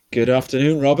Good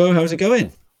afternoon, Robbo. How's it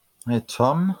going? Hey,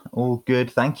 Tom, all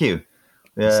good, thank you.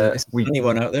 It's a sunny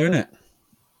one out there, isn't it?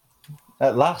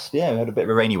 At last, we had a bit of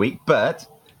a rainy week, but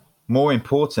more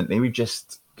importantly, we've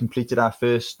just completed our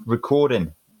first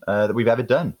recording that we've ever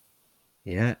done.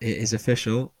 Yeah, it is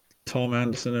official. Tom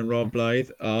Anderson and Rob Blythe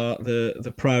are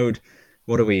the proud,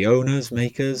 what are we, owners,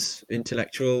 makers,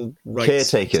 intellectual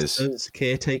rights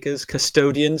caretakers,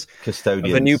 custodians of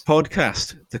a new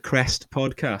podcast, the Crest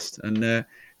Podcast. And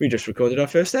we just recorded our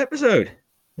first episode.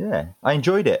 Yeah, I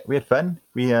enjoyed it. We had fun.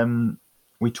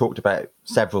 We talked about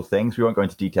several things. We won't go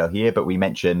into detail here, but we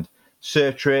mentioned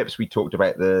surf trips. We talked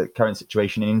about the current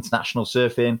situation in international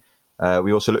surfing.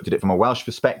 We also looked at it from a Welsh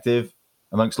perspective,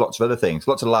 amongst lots of other things.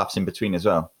 Lots of laughs in between as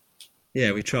well.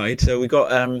 Yeah, we tried. So we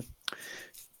got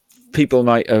people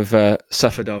might have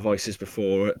suffered our voices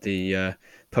before at the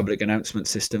public announcement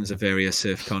systems of various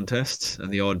surf contests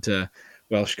and the odd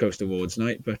Welsh Coast Awards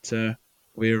night. But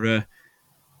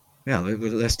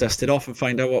let's dust it off and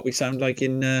find out what we sound like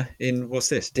in what's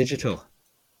this, digital.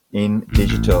 In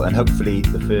digital, and hopefully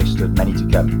the first of many to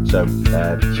come. So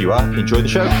here you are. Enjoy the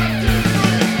show.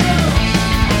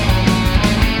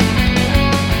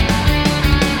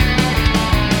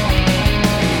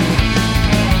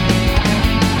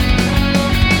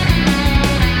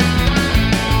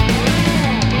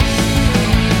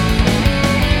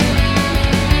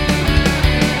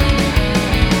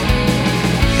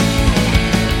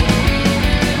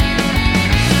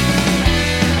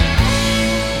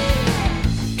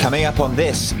 Coming up on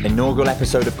this inaugural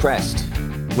episode of Crest.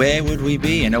 Where would we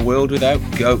be in a world without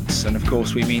goats? And of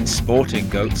course we mean sporting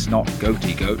goats, not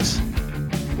goaty goats.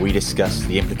 We discuss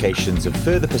the implications of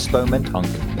further postponement on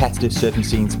competitive surfing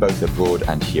scenes both abroad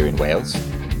and here in Wales.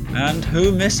 And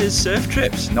who misses surf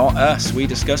trips? Not us. We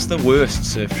discuss the worst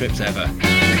surf trips ever.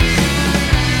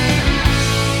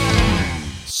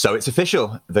 So it's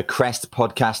official. The Crest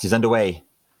Podcast is underway.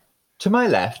 To my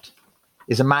left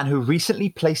is a man who recently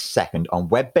placed second on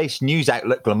web-based news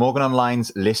outlet Glamorgan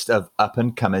Online's list of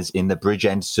up-and-comers in the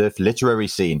Bridgend surf literary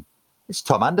scene. It's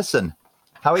Tom Anderson.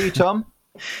 How are you, Tom?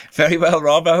 Very well,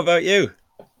 Rob. How about you?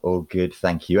 All good,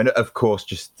 thank you. And of course,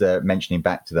 just mentioning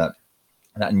back to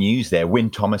that news there, Wyn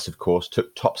Thomas, of course,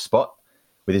 took top spot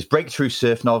with his breakthrough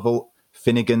surf novel,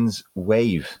 Finnegan's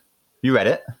Wave. You read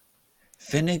it?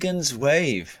 Finnegan's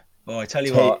Wave. Oh, I tell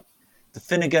you what. The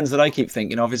Finnegans that I keep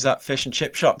thinking of is that fish and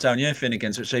chip shop down here,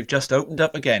 Finnegan's, which they've just opened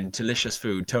up again. Delicious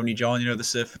food. Tony John, the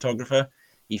surf photographer,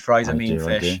 he fries a mean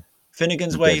fish.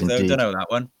 Finnegan's Wave, though, don't know that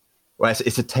one. Well,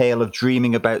 it's a tale of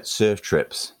dreaming about surf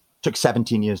trips. Took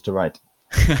 17 years to write.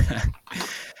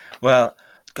 Well,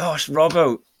 gosh,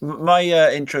 Robbo, my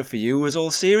intro for you was all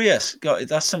serious.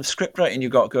 That's some script writing you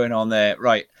got going on there.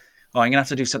 Right. Oh, I'm going to have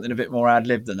to do something a bit more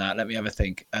ad-lib than that. Let me have a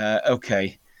think.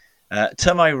 Okay.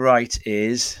 To my right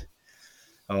is...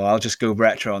 I'll just go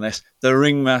retro on this. The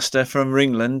ringmaster from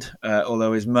Ringland,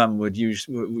 although his mum used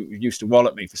to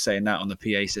wallop me for saying that on the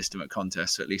PA system at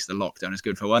contests, so at least the lockdown is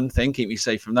good for one thing, keep me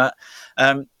safe from that.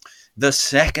 The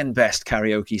second best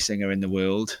karaoke singer in the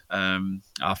world,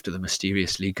 after the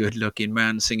mysteriously good-looking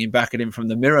man singing back at him from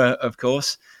the mirror, of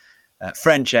course.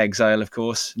 French exile, of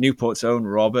course. Newport's own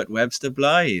Robert Webster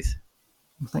Blythe.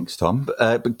 Thanks, Tom.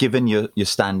 But given your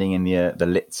standing in the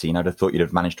lit scene, I'd have thought you'd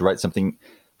have managed to write something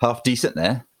half decent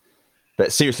there.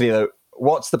 But seriously, though,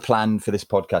 what's the plan for this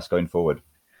podcast going forward?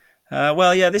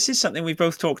 This is something we've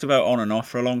both talked about on and off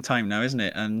for a long time now, isn't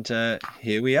it? And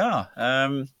here we are.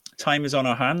 Time is on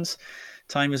our hands.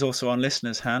 Time is also on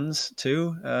listeners' hands,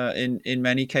 too, in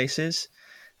many cases.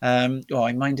 I'm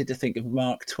minded to think of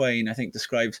Mark Twain, I think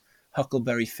describes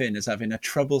Huckleberry Finn as having a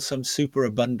troublesome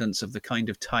superabundance of the kind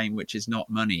of time which is not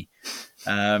money.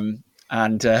 I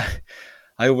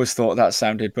always thought that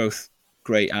sounded both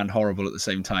great and horrible at the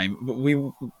same time. But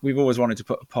we've always wanted to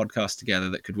put a podcast together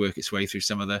that could work its way through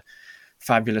some of the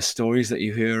fabulous stories that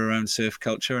you hear around surf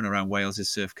culture and around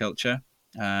Wales's surf culture.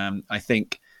 I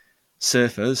think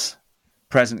surfers,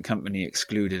 present company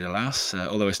excluded, alas,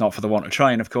 although it's not for the want of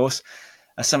trying, of course,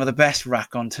 are some of the best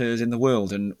raconteurs in the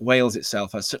world. And Wales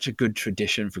itself has such a good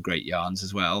tradition for great yarns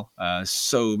as well.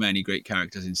 So many great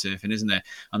characters in surfing, isn't there?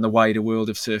 And the wider world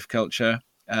of surf culture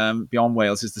beyond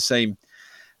Wales is the same.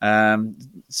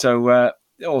 Also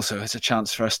it's a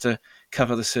chance for us to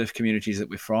cover the surf communities that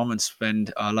we're from and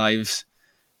spend our lives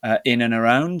in and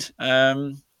around.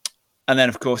 And then,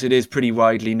 of course, it is pretty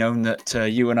widely known that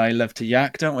you and I love to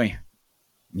yak, don't we?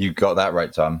 You got that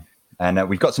right, Tom. And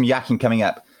we've got some yakking coming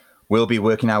up. We'll be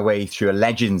working our way through a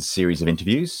Legends series of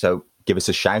interviews, so give us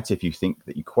a shout if you think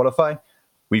that you qualify.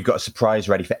 We've got a surprise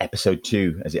ready for episode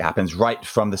 2 as it happens right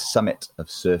from the summit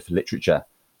of surf literature.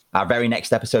 Our very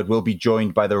next episode will be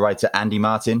joined by the writer Andy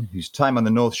Martin, whose time on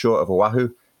the North Shore of Oahu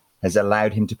has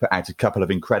allowed him to put out a couple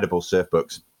of incredible surf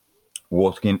books,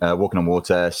 Walking on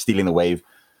Water, Stealing the Wave,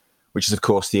 which is, of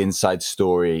course, the inside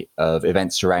story of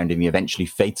events surrounding the eventually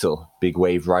fatal big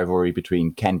wave rivalry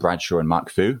between Ken Bradshaw and Mark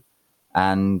Fu.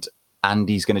 And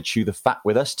Andy's going to chew the fat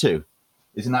with us too.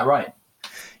 Isn't that right?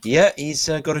 Yeah, he's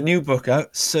got a new book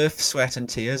out, Surf, Sweat and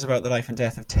Tears, about the life and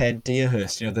death of Ted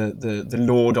Deerhurst, the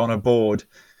Lord on a board,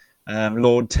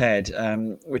 Lord Ted,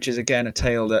 which is, again, a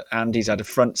tale that Andy's had a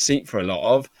front seat for a lot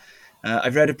of.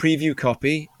 I've read a preview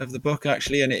copy of the book,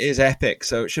 actually, and it is epic,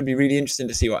 so it should be really interesting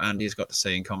to see what Andy's got to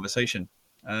say in conversation.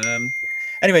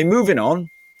 Anyway, moving on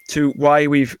to why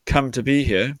we've come to be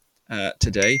here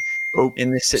today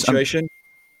in this situation.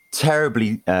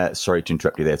 Terribly sorry to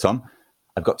interrupt you there, Tom.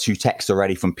 I've got 2 texts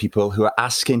already from people who are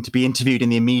asking to be interviewed in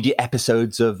the immediate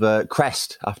episodes of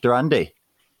Crest after Andy.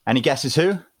 Any guesses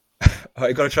who?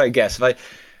 I've got to try and guess. Well,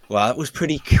 that was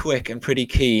pretty quick and pretty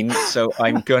keen, so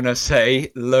I'm going to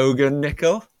say Logan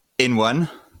Nicol. In one.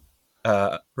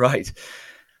 Right.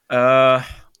 Was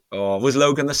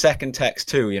Logan the second text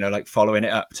too, like following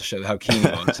it up to show how keen he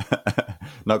was?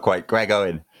 Not quite. Greg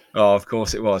Owen. Oh, of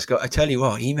course it was. I tell you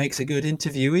what, he makes a good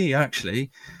interviewee,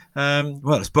 actually. Well,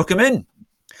 let's book him in.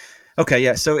 Okay,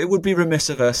 yeah, so it would be remiss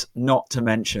of us not to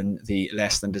mention the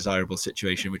less than desirable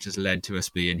situation which has led to us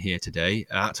being here today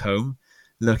at home,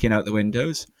 looking out the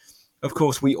windows. Of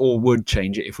course, we all would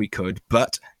change it if we could,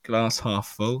 but glass half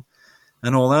full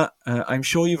and all that. I'm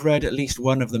sure you've read at least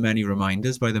one of the many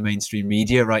reminders by the mainstream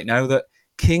media right now that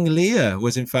King Lear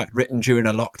was in fact written during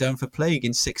a lockdown for plague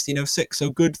in 1606, so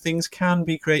good things can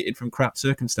be created from crap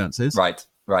circumstances. Right.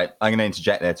 I'm going to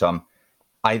interject there, Tom.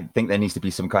 I think there needs to be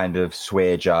some kind of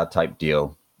swear jar type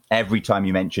deal. Every time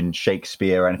you mention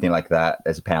Shakespeare or anything like that,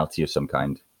 there's a penalty of some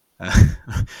kind. All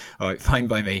right, fine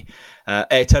by me.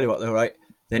 Hey, tell you what, though, right?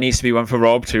 There needs to be one for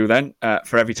Rob too, then,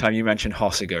 for every time you mention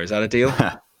Hossiger. Is that a deal?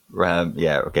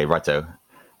 Yeah, okay, righto.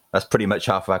 That's pretty much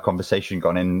half of our conversation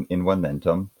gone in one then,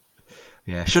 Tom.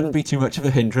 Yeah, shouldn't be too much of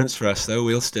a hindrance for us, though.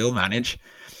 We'll still manage.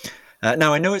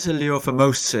 Now, I know it's a lure for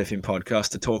most surfing podcasts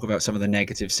to talk about some of the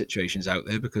negative situations out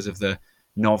there because of the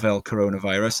novel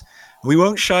coronavirus. We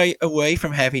won't shy away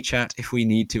from heavy chat if we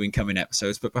need to in coming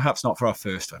episodes, but perhaps not for our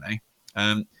first one,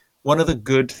 eh? One of the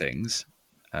good things,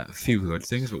 a few good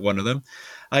things, but one of them,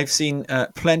 I've seen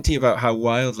plenty about how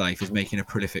wildlife is making a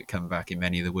prolific comeback in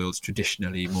many of the world's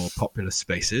traditionally more populous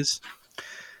spaces.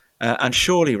 And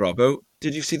surely, Robbo,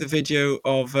 did you see the video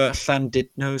of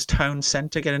Llandudno's town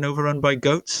centre getting overrun by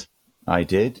goats? I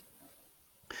did.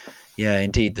 Yeah,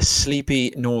 indeed. The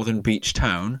sleepy northern beach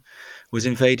town was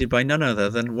invaded by none other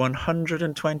than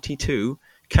 122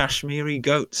 Kashmiri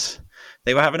goats.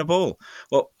 They were having a ball.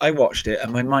 Well, I watched it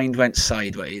and my mind went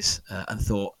sideways and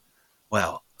thought,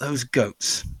 well, those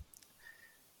goats,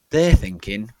 they're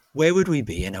thinking, where would we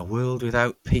be in a world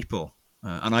without people?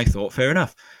 And I thought, fair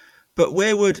enough. But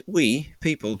where would we,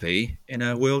 people, be in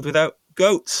a world without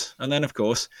goats? And then, of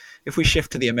course, if we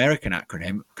shift to the American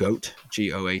acronym, GOAT,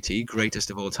 G-O-A-T,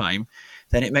 greatest of all time,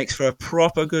 then it makes for a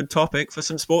proper good topic for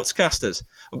some sportscasters.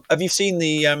 Have you seen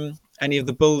the any of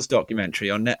the Bulls documentary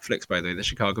on Netflix, by the way, the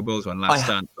Chicago Bulls one, Last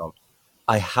Stand?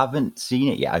 I haven't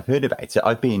seen it yet. I've heard about it.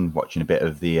 I've been watching a bit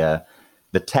of the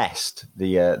test,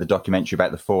 the documentary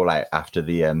about the fallout after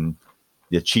the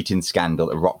cheating scandal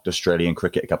that rocked Australian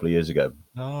cricket a couple of years ago.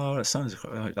 Oh, that sounds...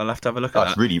 I'll have to have a look at that.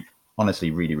 It's really,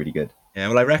 honestly, really, really good. Yeah,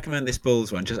 well, I recommend this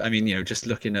Bulls one. Just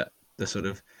looking at the sort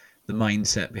of the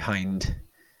mindset behind,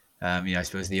 I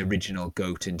suppose the original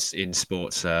GOAT in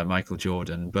sports, Michael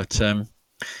Jordan. But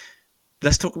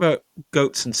let's talk about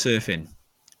goats and surfing.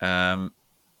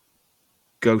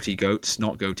 Goaty goats,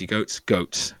 not goaty goats.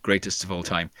 Goats, greatest of all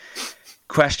time.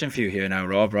 Question for you here now,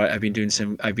 Rob. Right, I've been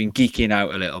geeking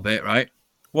out a little bit. Right,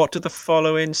 what do the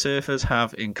following surfers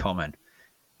have in common?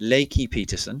 Lakey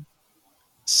Peterson,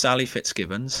 Sally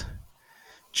Fitzgibbons,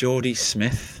 Geordie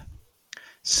Smith,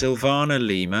 Silvana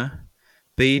Lima,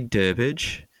 Bede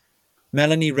Durbridge,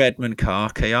 Melanie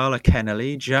Redmond-Carr, Kayala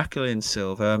Kennelly, Jacqueline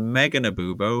Silver, Megan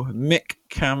Abubo, Mick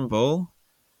Campbell,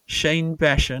 Shane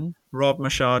Beshan, Rob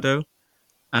Machado,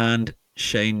 and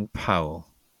Shane Powell.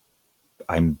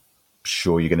 I'm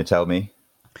sure you're going to tell me.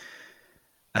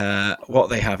 What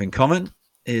they have in common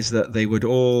is that they would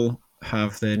all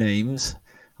have their names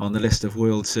on the list of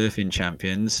world surfing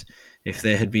champions if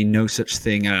there had been no such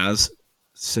thing as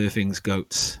surfing's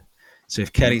goats. So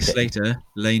if Kelly Slater,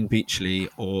 Lane Beachley,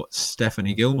 or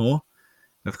Stephanie Gilmore,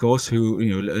 of course, who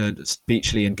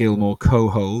Beachley and Gilmore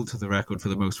co-hold the record for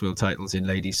the most world titles in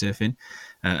ladies surfing,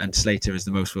 and Slater is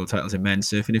the most world titles in men's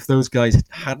surfing. If those guys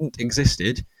hadn't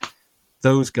existed,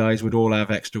 those guys would all have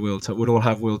would all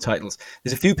have world titles.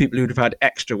 There's a few people who'd have had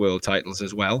extra world titles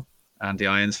as well. Andy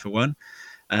Irons for one.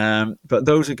 But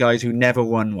those are guys who never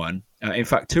won one. In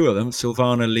fact, two of them,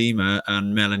 Silvana Lima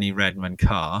and Melanie Redmond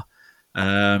Carr,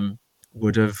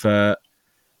 would have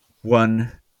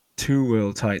won 2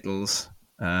 world titles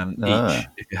each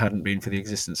if it hadn't been for the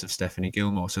existence of Stephanie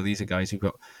Gilmore. So these are guys who've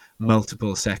got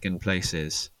multiple second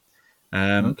places.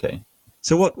 Okay.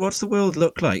 So what's the world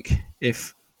look like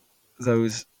if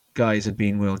those guys had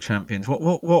been world champions?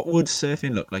 What would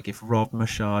surfing look like if Rob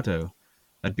Machado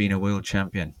had been a world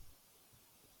champion?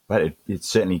 Well, it'd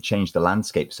certainly change the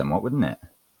landscape somewhat, wouldn't it?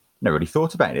 Never really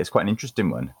thought about it. It's quite an interesting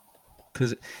one.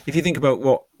 Because if you think about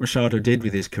what Machado did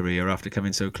with his career after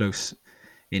coming so close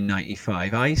in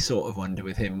 95, I sort of wonder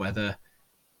with him whether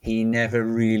he never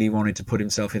really wanted to put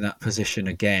himself in that position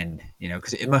again,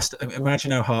 because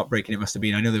imagine how heartbreaking it must have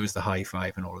been. I know there was the high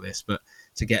five and all of this, but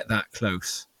to get that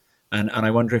close. And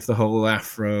I wonder if the whole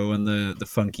afro and the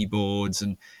funky boards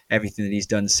and everything that he's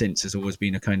done since has always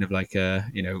been a kind of like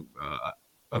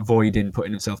avoiding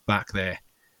putting himself back there.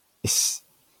 It's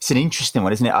an interesting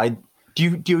one, isn't it? Do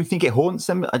you think it haunts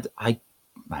them? I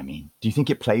mean, do you think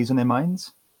it plays on their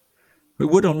minds? It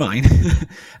would on mine.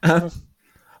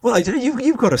 Well, I don't know.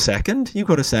 You've got a second. You've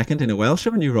got a second in a Welsh,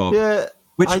 haven't you, Rob? Yeah.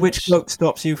 Which bloke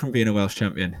stops you from being a Welsh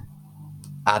champion?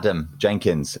 Adam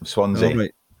Jenkins of Swansea. Oh,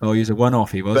 right. Oh, he's a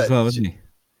one-off. He was as well, wasn't he?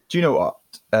 Do you know what?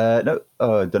 No,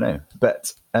 I don't know.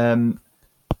 But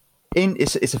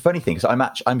it's a funny thing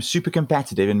because I'm super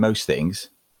competitive in most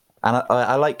things, and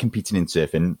I like competing in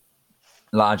surfing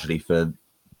largely for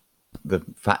the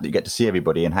fact that you get to see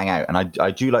everybody and hang out. And I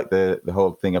do like the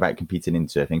whole thing about competing in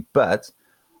surfing, but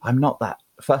I'm not that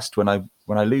fussed when I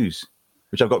lose,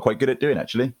 which I've got quite good at doing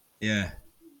actually. Yeah.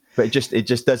 But it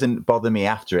just doesn't bother me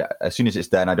after it. As soon as it's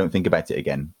done, I don't think about it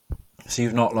again. So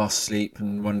you've not lost sleep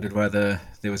and wondered whether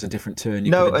there was a different turn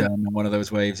you could have done on one of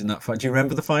those waves in that fight. Do you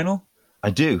remember the final?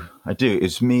 I do.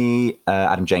 It's me,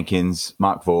 Adam Jenkins,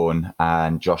 Mark Vaughan,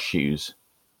 and Josh Hughes.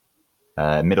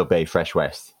 Middle Bay, Fresh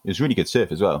West. It was really good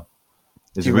surf as well.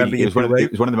 It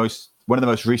was one of the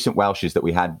most recent Welshes that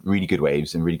we had really good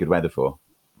waves and really good weather for.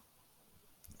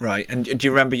 Right. And do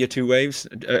you remember your 2 waves?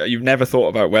 You've never thought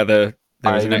about whether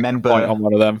there was an point on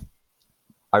one of them?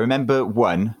 I remember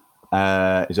one.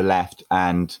 It was a left,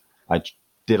 and I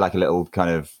did like a little kind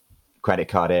of credit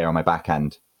card air on my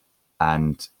backhand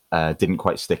and didn't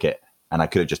quite stick it. And I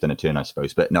could have just done a turn, I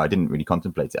suppose. But no, I didn't really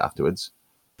contemplate it afterwards.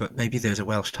 But maybe there's a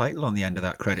Welsh title on the end of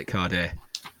that credit card air.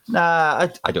 Nah,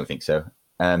 I don't think so.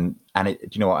 And do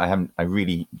you know what? I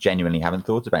really genuinely haven't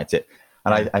thought about it.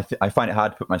 And I find it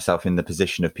hard to put myself in the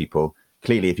position of people.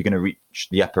 Clearly, if you're going to reach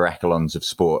the upper echelons of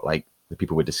sport, like the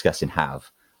people we're discussing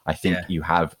I think you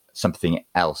have something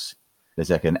else. There's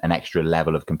like an extra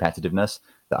level of competitiveness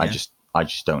that I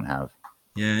just don't have.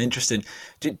 Yeah, interesting.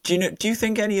 Do you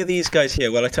think any of these guys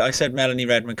here? Well, I said Melanie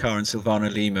Redmond Carr and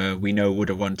Silvana Lima, we know would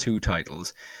have won 2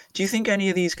 titles. Do you think any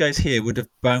of these guys here would have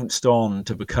bounced on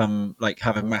to become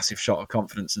have a massive shot of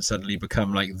confidence and suddenly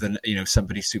become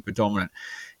somebody super dominant?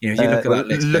 You look at that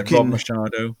list, Rob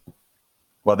Machado.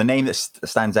 Well, the name that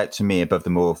stands out to me above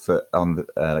them all for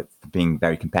being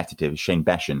very competitive is Shane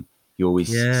Beschen. He always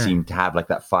seemed to have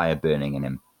that fire burning in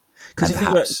him. Because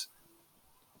perhaps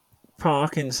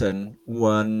Parkinson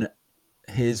won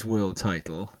his world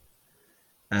title.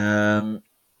 Was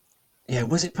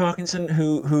it Parkinson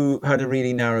who had a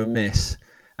really narrow miss?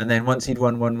 And then once he'd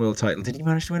won 1 world title, did he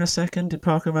manage to win a second? Did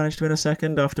Parker manage to win a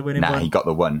second after winning one? He got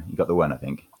the one. He got the one, I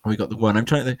think. Oh, he got the one. I'm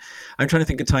trying to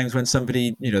think of times when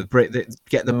somebody,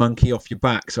 get the monkey off your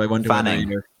back. So I wonder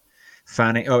Fanning.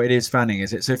 Fanning. Oh, it is Fanning,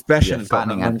 is it? So if Beschen had got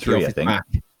that monkey off his back,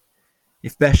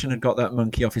 if Beschen had got that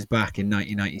monkey off his back in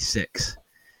 1996,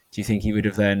 do you think he would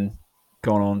have then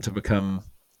gone on to become,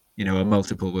 a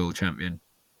multiple world champion?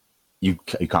 You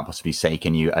can't possibly say,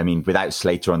 can you? I mean, without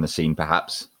Slater on the scene,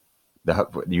 perhaps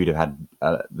you'd have had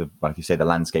like you say, the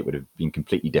landscape would have been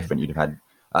completely different. You'd have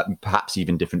had perhaps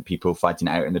even different people fighting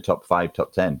out in the top 5,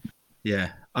 top 10.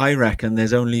 Yeah, I reckon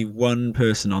there's only one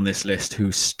person on this list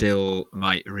who still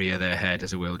might rear their head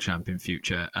as a world champion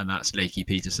future, and that's Lakey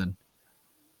Peterson.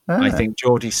 I think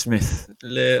Geordie Smith a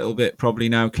little bit probably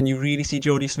now. Can you really see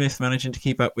Geordie Smith managing to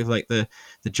keep up with the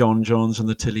John Johns and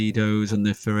the Toledos and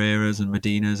the Ferreiras and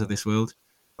Medinas of this world?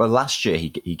 Well, last year he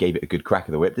gave it a good crack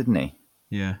of the whip, didn't he?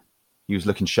 Yeah. He was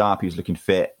looking sharp. He was looking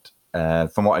fit.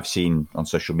 From what I've seen on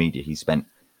social media, he spent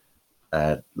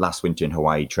last winter in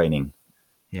Hawaii training.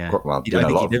 Yeah. Well, I think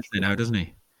he lives there now, doesn't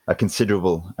he? A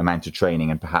considerable amount of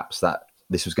training, and perhaps that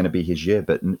this was going to be his year,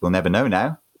 but we'll never know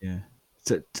now. Yeah.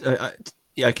 So,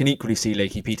 I can equally see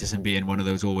Lakey Peterson being one of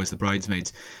those always the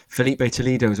bridesmaids. Felipe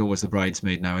Toledo is always the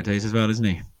bridesmaid nowadays as well, isn't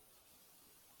he?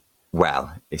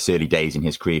 Well, it's early days in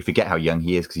his career. Forget how young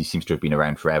he is because he seems to have been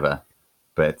around forever.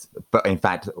 But in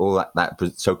fact, all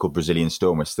that so-called Brazilian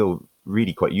Storm are still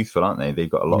really quite youthful, aren't they? They've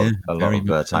got a lot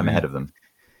of time ahead of them.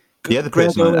 The other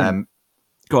person,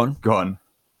 go on. Go on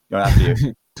after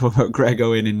you. Talk about Greg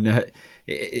Owen, and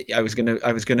I was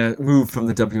gonna move from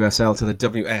the WSL to the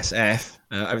WSF.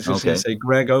 I was just going to say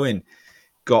Greg Owen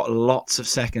got lots of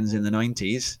seconds in the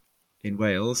 90s in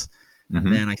Wales,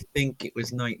 and then I think it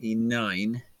was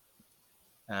 99.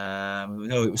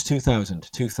 No, it was 2000.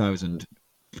 2000,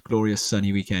 glorious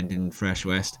sunny weekend in Fresh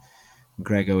West.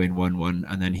 Greg Owen won one,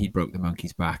 and then he broke the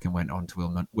monkey's back and went on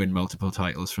to win multiple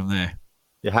titles from there.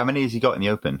 Yeah, how many has he got in the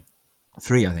Open?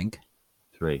 3, I think.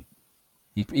 3.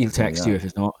 He'll text you if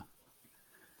it's not.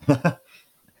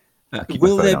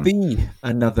 Will there be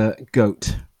another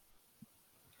GOAT?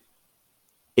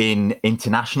 In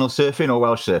international surfing or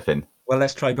Welsh surfing? Well,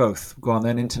 let's try both. Go on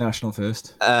then, international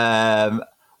first. I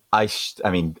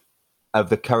mean, of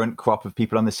the current crop of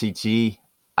people on the CTE,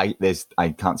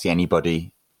 I can't see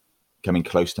anybody coming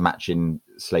close to matching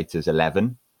Slater's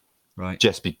 11. Right.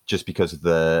 Just because of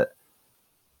the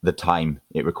time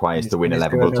it requires to win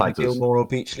 11 world titles. Gilmore or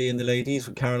Beachley in the ladies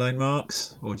with Caroline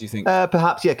Marks, or do you think?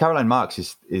 Perhaps, yeah. Caroline Marks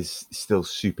is still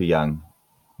super young.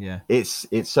 Yeah, it's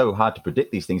so hard to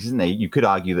predict these things, isn't it? You could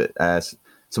argue that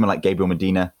someone like Gabriel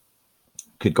Medina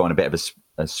could go on a bit of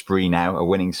a spree now, a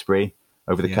winning spree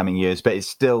over the coming years, but it's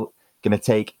still going to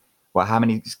take. Well, how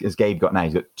many has Gabe got now?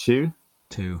 He's got 2.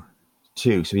 2.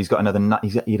 So he's got another.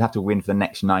 He'd have to win for the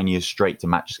next 9 years straight to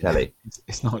match Kelly.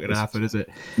 It's not going to happen, is it?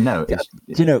 No. Do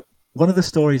you know one of the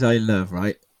stories I love?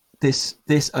 Right, this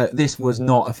was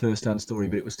not a first-hand story,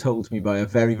 but it was told to me by a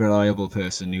very reliable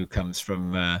person who comes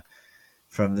from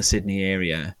the Sydney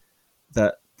area.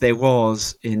 That there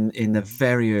was in the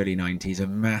very early 90s a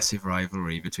massive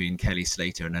rivalry between Kelly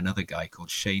Slater and another guy called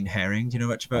Shane Herring. Do you know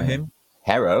much about him?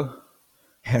 Harrow,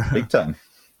 big time.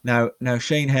 Now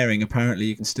Shane Herring, apparently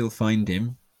you can still find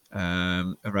him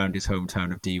around his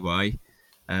hometown of DY.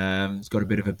 He's got a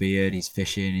bit of a beard. He's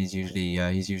fishing. He's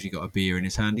usually got a beer in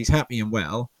his hand. He's happy and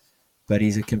well, but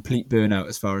he's a complete burnout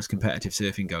as far as competitive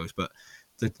surfing goes. But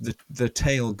the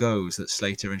tale goes that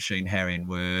Slater and Shane Herring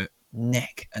were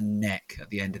neck and neck at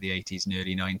the end of the 80s and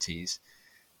early 90s,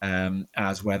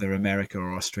 as whether America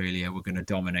or Australia were going to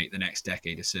dominate the next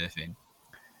decade of surfing.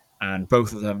 And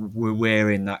both of them were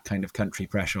wearing that kind of country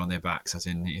pressure on their backs, as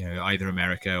in, either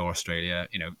America or Australia.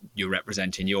 You're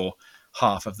representing your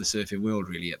half of the surfing world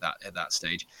really at that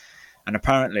stage. And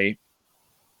apparently,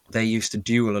 they used to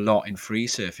duel a lot in free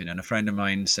surfing. And a friend of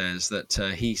mine says that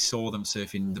he saw them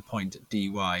surfing the point at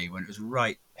DY when it was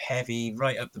right heavy,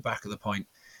 right up the back of the point,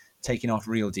 taking off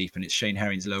real deep. And it's Shane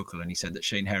Herring's local. And he said that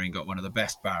Shane Herring got one of the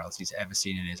best barrels he's ever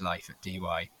seen in his life at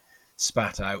DY,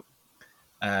 spat out,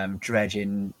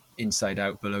 dredging inside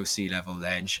out below sea level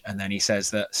ledge. And then he says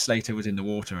that Slater was in the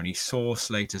water and he saw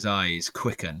Slater's eyes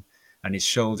quicken and his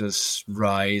shoulders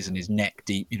rise and his neck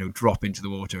deep, drop into the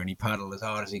water, and he paddled as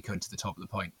hard as he could to the top of the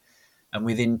point. And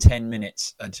within 10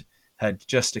 minutes had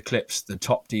just eclipsed the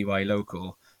top DY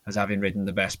local as having ridden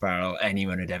the best barrel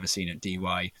anyone had ever seen at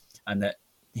DY, and that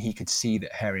he could see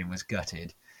that Herring was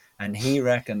gutted. And he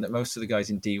reckoned that most of the guys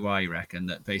in DY reckon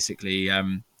that basically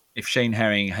if Shane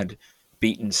Herring had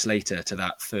beaten Slater to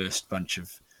that first bunch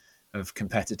of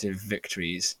competitive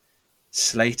victories,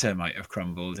 Slater might have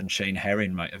crumbled and Shane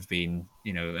Herring might have been,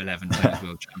 11 times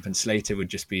world champ, and Slater would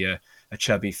just be a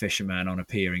chubby fisherman on a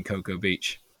pier in Cocoa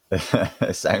Beach.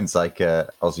 It sounds like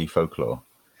Aussie folklore.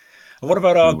 And what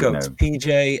about our goats,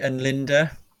 PJ and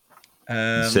Linda?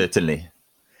 Certainly.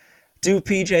 Do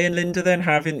PJ and Linda then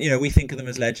have, we think of them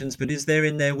as legends, but is there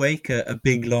in their wake a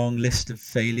big long list of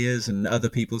failures and other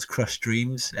people's crushed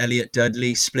dreams? Elliot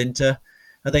Dudley, Splinter,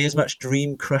 are they as much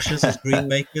dream crushers as dream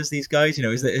makers, these guys?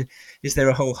 Is there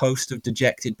a whole host of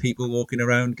dejected people walking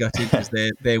around gutted because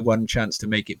their one chance to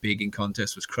make it big in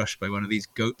contest was crushed by one of these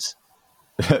goats?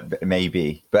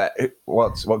 Maybe, but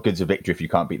what good's a victory if you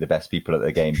can't beat the best people at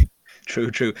the game?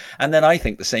 True. And then I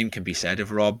think the same can be said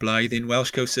of Rob Blythe in Welsh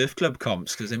Coast Surf Club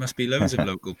comps, because there must be loads of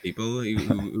local people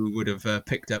who would have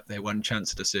picked up their one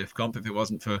chance at a surf comp if it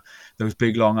wasn't for those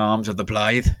big long arms of the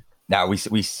Blythe. Now, we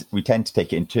tend to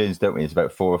take it in turns, don't we? It's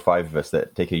about 4 or 5 of us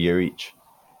that take a year each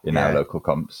in our local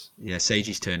comps. Yeah,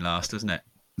 Sagey's turn last, doesn't it?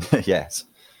 Yes.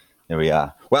 There we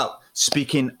are. Well,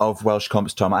 speaking of Welsh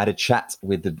comps, Tom, I had a chat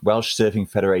with the Welsh Surfing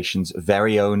Federation's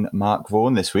very own Mark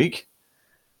Vaughan this week.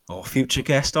 Or future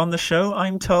guest on the show,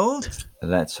 I'm told.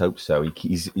 Let's hope so.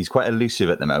 He's quite elusive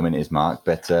at the moment, is Mark,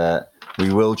 but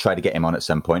We will try to get him on at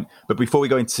some point. But before we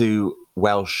go into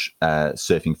Welsh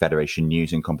Surfing Federation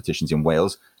news and competitions in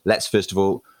Wales, let's first of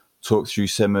all talk through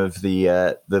some of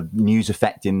the news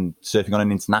affecting surfing on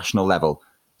an international level.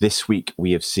 This week,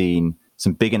 we have seen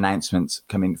some big announcements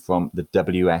coming from the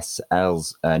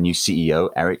WSL's new CEO,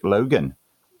 Eric Logan.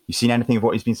 You seen anything of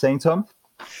what he's been saying, Tom?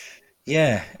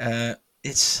 Yeah,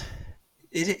 is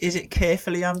it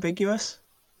carefully ambiguous?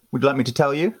 Would you like me to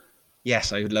tell you?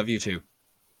 Yes, I would love you to.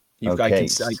 Okay.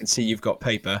 I can see you've got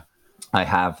paper. I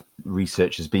have.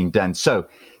 Research is being done. So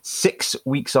 6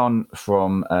 weeks on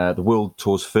from the World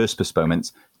Tour's first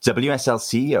postponement, WSL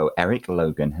CEO Eric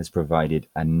Logan has provided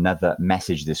another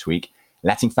message this week,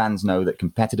 letting fans know that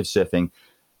competitive surfing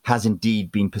has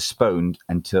indeed been postponed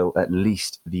until at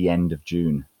least the end of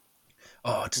June.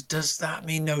 Oh, does that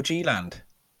mean no G-Land?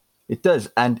 It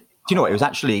does. And do you know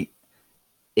what?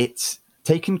 It's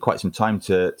taken quite some time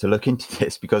to look into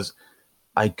this, because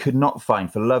I could not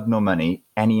find, for love nor money,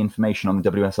 any information on the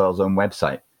WSL's own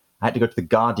website. I had to go to the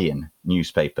Guardian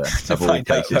newspaper of all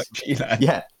places.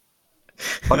 Yeah,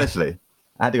 honestly,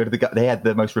 I had to go to they had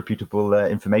the most reputable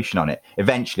information on it.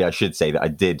 Eventually, I should say that I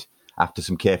did, after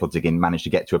some careful digging, manage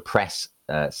to get to a press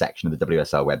section of the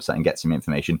WSL website and get some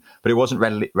information, but it wasn't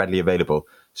readily available.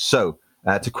 So,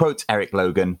 to quote Eric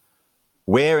Logan,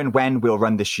 "Where and when we'll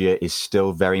run this year is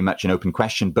still very much an open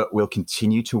question, but we'll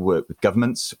continue to work with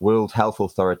governments, World Health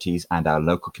authorities, and our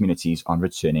local communities on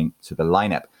returning to the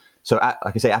lineup." So,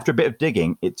 like I say, after a bit of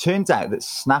digging, it turns out that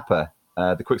Snapper,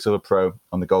 the Quicksilver Pro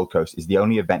on the Gold Coast, is the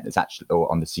only event that's actually,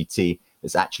 or on the CT,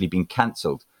 that's actually been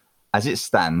cancelled. As it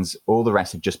stands, all the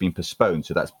rest have just been postponed.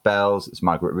 So that's Bells, that's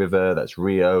Margaret River, that's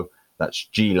Rio, that's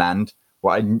G-Land.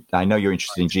 Well, I know you're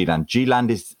interested in G-Land.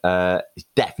 G-Land is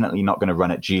definitely not going to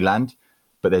run at G-Land,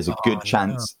 but there's a good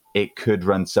chance it could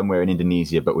run somewhere in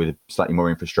Indonesia, but with slightly more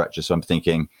infrastructure. So I'm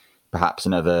thinking perhaps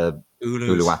another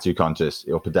Uluwatu contest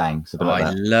or Padang, something like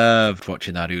that. I loved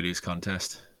watching that Ulus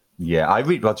contest. Yeah, well,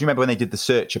 do you remember when they did the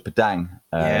search at Padang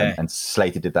and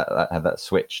Slater did had that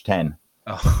switch 10?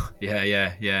 Oh, yeah.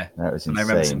 That was insane. And I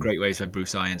remember some great ways by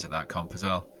Bruce Irons at that comp as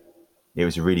well. It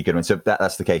was a really good one. So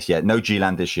that's the case, yeah. No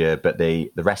G-Land this year, but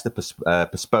the rest are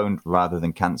postponed rather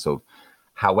than cancelled.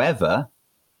 However,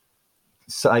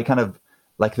 so I kind of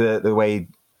like the way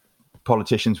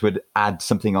politicians would add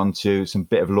something onto some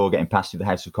bit of law getting passed through the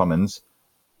House of Commons.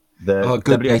 The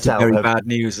WSL very bad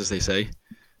news, as they say.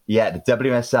 Yeah, the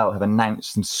WSL have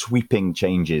announced some sweeping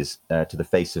changes to the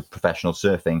face of professional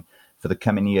surfing for the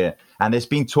coming year. And there's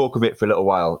been talk of it for a little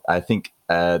while. I think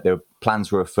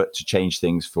plans were afoot to change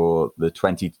things for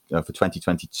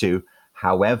 2022.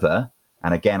 However,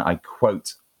 and again, I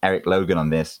quote Eric Logan on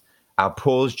this, "Our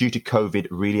pause due to COVID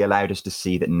really allowed us to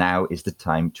see that now is the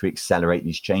time to accelerate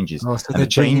these changes." Oh, so and the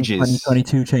changes,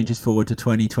 2022 changes forward to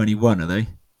 2021, are they?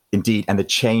 Indeed, and the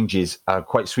changes are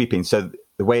quite sweeping. So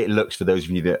the way it looks for those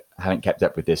of you that haven't kept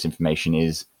up with this information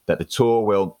is that the tour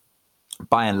will,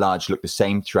 by and large, look the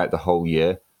same throughout the whole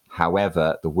year.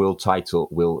 However, the world title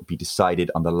will be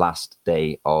decided on the last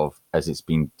day of, as it's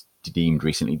been deemed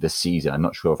recently, the season. I'm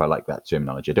not sure if I like that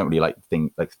terminology. I don't really like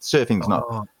surfing's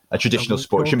not a traditional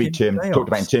sport. It shouldn't be talked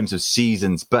about in terms of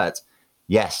seasons, but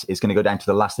yes, it's going to go down to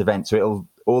the last event. So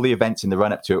all the events in the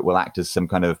run up to it will act as some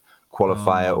kind of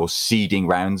qualifier or seeding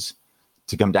rounds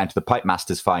to come down to the Pipe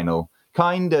Masters final.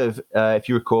 Kind of, if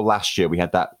you recall last year, we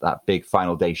had that big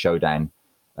final day showdown,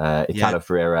 Italo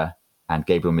Ferreira and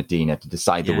Gabriel Medina to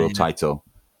decide the world title.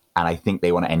 And I think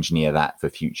they want to engineer that for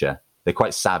future. They're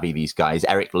quite savvy, these guys.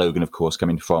 Eric Logan, of course,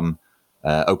 coming from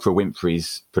Oprah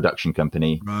Winfrey's production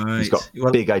company. Right. He's got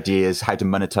big ideas, how to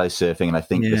monetize surfing, and I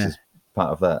think this is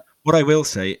part of that. What I will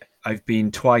say, I've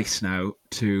been twice now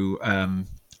to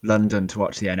London to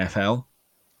watch the NFL,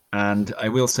 and I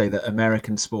will say that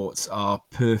American sports are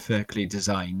perfectly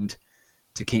designed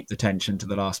to keep the tension to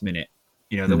the last minute.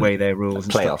 You know, the way their rules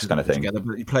and playoffs kind of thing. Together,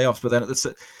 but playoffs, but then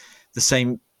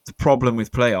the problem with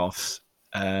playoffs,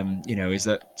 is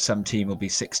that some team will be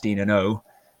 16-0,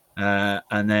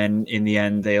 and then in the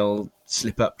end they'll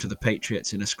slip up to the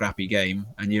Patriots in a scrappy game,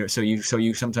 and you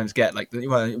sometimes get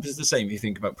it's the same if you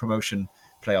think about promotion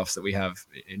playoffs that we have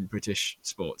in British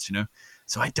sports,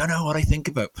 So I don't know what I think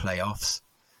about playoffs.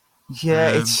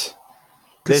 Yeah,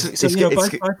 by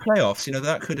playoffs,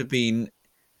 that could have been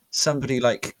somebody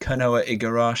like Kanoa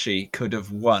Igarashi could have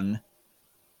won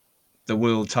the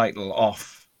world title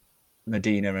off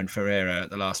Medina and Ferreira at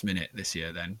the last minute this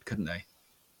year, then, couldn't they?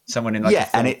 Someone in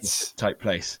it's type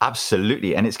place.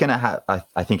 Absolutely. And it's going to have,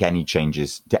 I think, any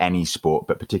changes to any sport,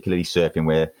 but particularly surfing,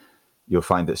 where you'll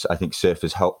find that I think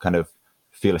surfers help kind of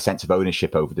feel a sense of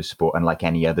ownership over the sport. Unlike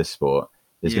any other sport,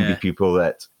 there's going to be people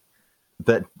that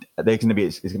that it's going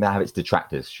to have its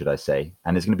detractors, should I say,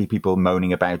 and there's going to be people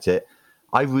moaning about it.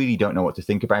 I really don't know what to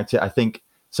think about it. I think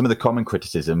some of the common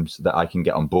criticisms that I can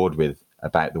get on board with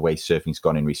about the way surfing's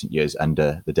gone in recent years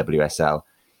under the WSL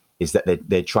is that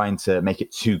they're trying to make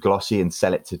it too glossy and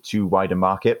sell it to too wide a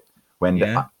market. When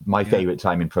my favorite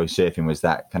time in pro surfing was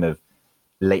that kind of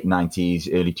late 90s,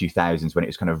 early 2000s, when it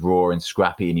was kind of raw and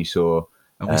scrappy, and you saw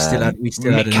we still had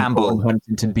Mick Campbell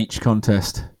Huntington Beach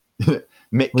contest.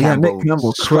 Mick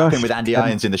Campbell scrapping with Andy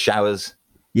Irons in the showers.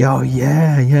 Yeah.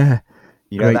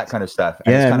 You know, that kind of stuff.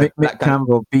 And Mick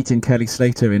Campbell beating Kelly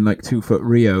Slater in like 2 foot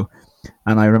Rio.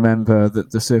 And I remember that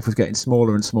the surf was getting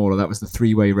smaller and smaller. That was the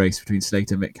 3-way race between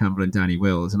Slater, Mick Campbell, and Danny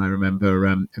Wills. And I remember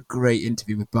a great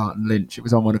interview with Barton Lynch. It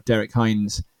was on one of Derek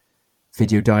Hines'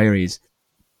 video diaries.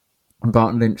 And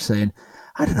Barton Lynch saying,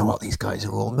 I don't know what these guys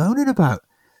are all moaning about.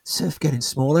 Surf getting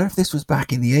smaller. If this was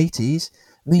back in the 80s,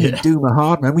 me and Duma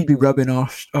Hardman, we'd be rubbing our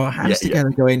hands together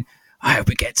going, I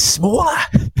hope it gets smaller. I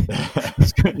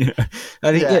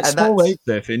think small wave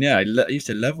surfing. Yeah, I used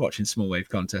to love watching small wave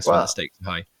contests when the stakes are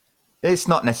high. It's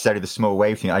not necessarily the small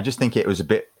wave thing. I just think it was a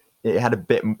bit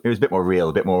more real,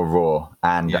 a bit more raw.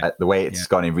 And the way it's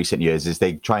gone in recent years is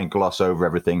they try and gloss over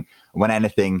everything. When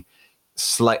anything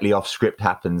slightly off script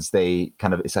happens,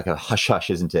 it's like a hush hush,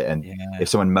 isn't it? And if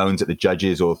someone moans at the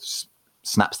judges or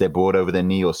snaps their board over their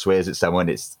knee or swears at someone,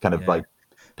 it's kind of like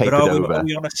papered over. Are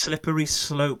we on a slippery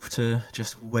slope to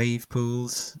just wave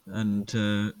pools and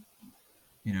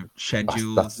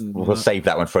schedules? We'll save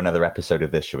that one for another episode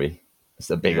of this, shall we? It's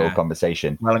a big old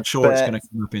conversation. Well, I'm sure it's going to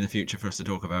come up in the future for us to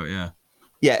talk about.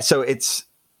 Yeah. So it's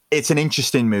an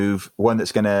interesting move, one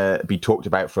that's going to be talked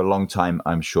about for a long time,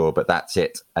 I'm sure. But that's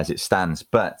it as it stands.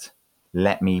 But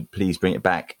let me please bring it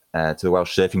back to the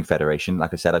Welsh Surfing Federation.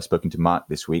 Like I said, I've spoken to Mark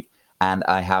this week, and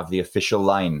I have the official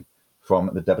line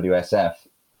from the WSF.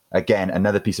 Again,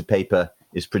 another piece of paper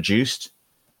is produced,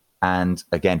 and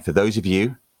again, for those of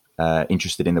you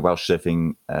interested in the Welsh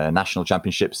Surfing National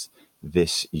Championships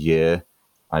this year,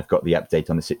 I've got the update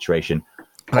on the situation.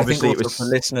 Obviously, I think also for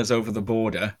listeners over the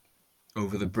border,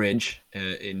 over the bridge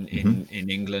in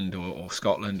England or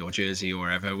Scotland or Jersey or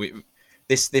wherever,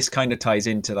 this kind of ties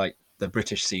into like the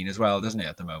British scene as well, doesn't it?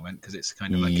 At the moment, because it's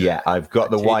kind of like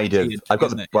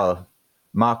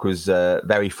Mark was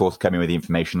very forthcoming with the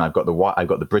information. I've got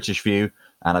the British view,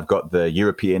 and I've got the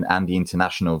European and the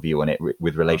international view on it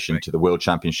with relation to the World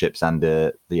Championships and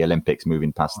the Olympics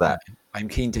moving past that. I'm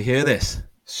keen to hear this.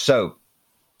 So,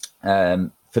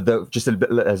 just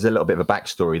as a little bit of a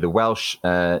backstory, the Welsh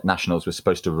nationals were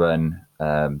supposed to run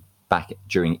back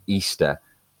during Easter,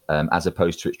 as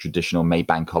opposed to its traditional May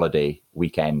Bank holiday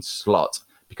weekend slot,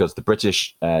 because the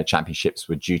British championships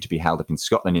were due to be held up in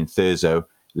Scotland in Thurso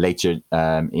later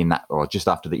in that, or just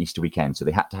after the Easter weekend. So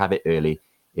they had to have it early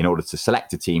in order to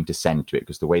select a team to send to it,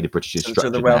 because the way the British is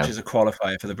structured now. So the Welsh is a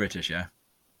qualifier for the British, yeah?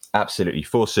 Absolutely.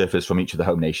 4 surfers from each of the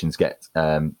home nations get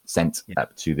sent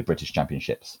up to the British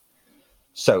Championships.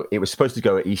 So it was supposed to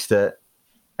go at Easter.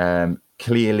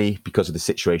 Clearly, because of the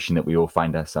situation that we all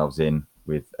find ourselves in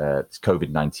with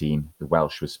COVID-19, the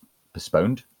Welsh was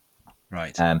postponed.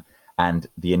 Right. And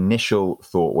the initial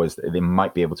thought was that they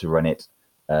might be able to run it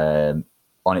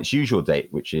on its usual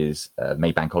date, which is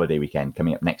May Bank holiday weekend,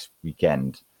 coming up next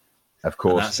weekend. Of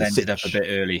course, and that's ended up a bit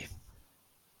early.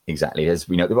 Exactly. As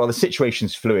we know, the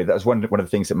situation's fluid. That was one of the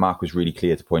things that Mark was really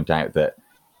clear to point out, that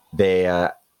they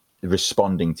are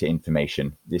responding to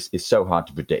information. This is so hard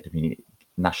to predict. I mean,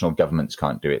 national governments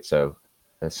can't do it, so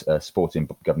a sporting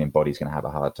governing body is going to have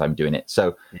a hard time doing it.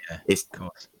 So it's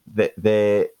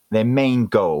their main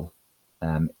goal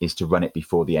is to run it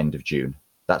before the end of June.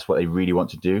 That's what they really want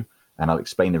to do, and I'll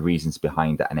explain the reasons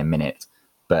behind that in a minute.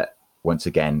 But once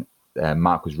again,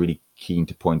 Mark was really keen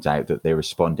to point out that they're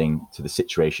responding to the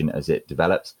situation as it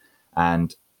develops,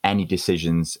 and any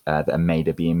decisions that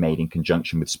are being made in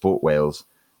conjunction with Sport Wales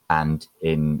and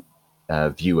in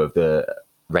view of the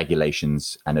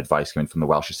regulations and advice coming from the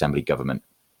Welsh Assembly government.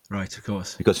 Right, of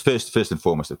course. Because first and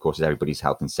foremost, of course, is everybody's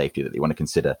health and safety that they want to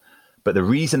consider. But the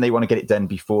reason they want to get it done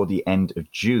before the end of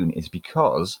June is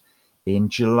because in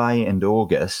July and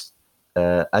August,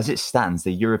 as it stands,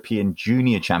 the European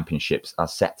Junior Championships are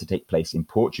set to take place in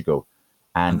Portugal.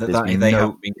 And they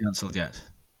haven't been cancelled yet.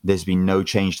 There's been no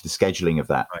change to the scheduling of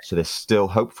that. Right. So they're still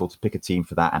hopeful to pick a team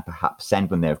for that and perhaps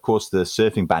send one there. Of course, the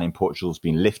surfing ban in Portugal has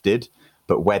been lifted,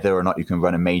 but whether or not you can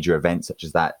run a major event such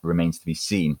as that remains to be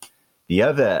seen. The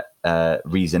other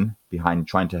reason behind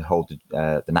trying to hold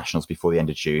the Nationals before the end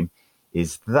of June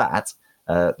is that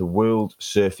the World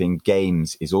Surfing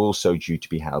Games is also due to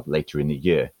be held later in the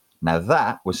year. Now,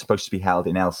 that was supposed to be held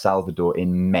in El Salvador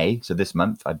in May, so this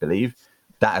month, I believe.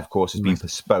 That, of course, has been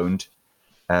postponed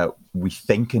We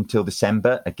think until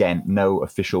December. Again, no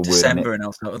official word on December it. in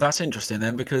El Salvador. That's interesting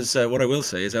then, because what I will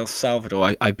say is El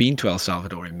Salvador. I've been to El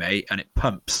Salvador in May, and it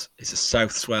pumps. It's a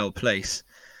south swell place.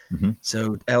 Mhm.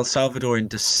 So El Salvador in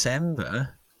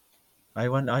December,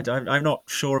 I'm not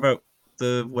sure about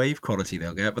the wave quality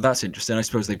they'll get, but that's interesting. I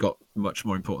suppose they've got much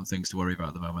more important things to worry about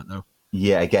at the moment, though.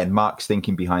 Yeah, again, Mark's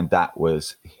thinking behind that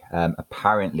was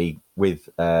apparently with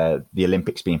the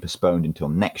Olympics being postponed until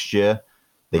next year,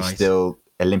 they Right. still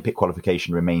Olympic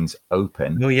qualification remains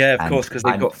open. Oh yeah, of And- course, because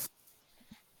they've and- got.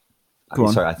 Go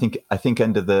on. Sorry, I think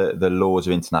under the laws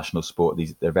of international sport,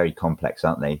 they're very complex,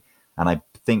 aren't they? And I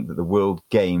think that the World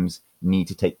Games need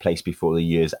to take place before the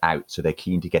year's out, so they're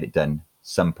keen to get it done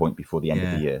some point before the end of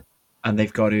Yeah. the year. And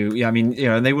they've got to, yeah, I mean,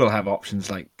 and they will have options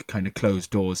like kind of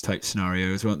closed doors type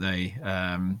scenarios, won't they?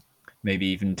 Maybe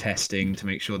even testing to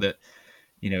make sure that,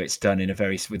 it's done in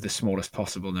with the smallest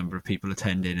possible number of people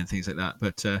attending and things like that.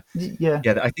 But Yeah,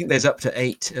 yeah, I think there's up to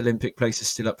 8 Olympic places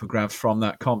still up for grabs from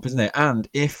that comp, isn't there? And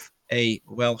if a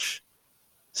Welsh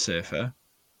surfer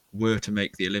were to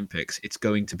make the Olympics, it's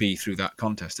going to be through that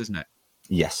contest, isn't it?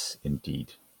 yes,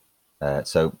 indeed.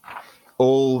 So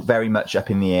all very much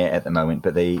up in the air at the moment,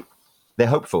 but they're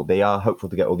hopeful. They are hopeful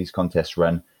to get all these contests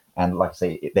run, and like I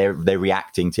say, they're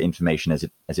reacting to information as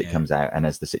it comes out and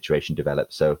as the situation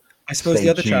develops. So I suppose stay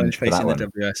the other tuned challenge for that facing one. the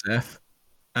WSF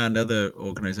and other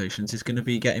organisations is going to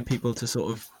be getting people to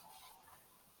sort of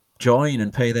join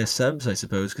and pay their subs, I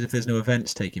suppose, because if there's no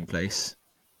events taking place,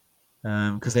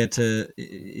 because they had to,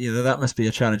 that must be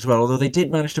a challenge as well. Although they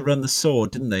did manage to run the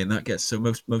sword, didn't they? And that gets so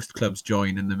most clubs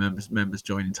join and the members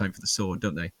join in time for the sword,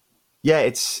 don't they? Yeah,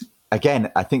 it's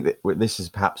again. I think that this is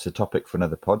perhaps a topic for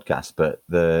another podcast, but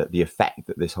the effect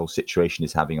that this whole situation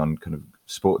is having on kind of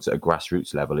sports at a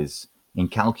grassroots level is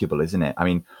incalculable, isn't it? I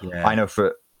mean, Yeah. I know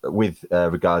with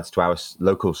regards to our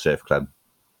local surf club,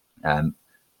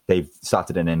 they've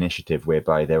started an initiative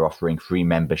whereby they're offering free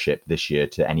membership this year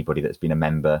to anybody that's been a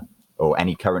member or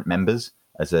any current members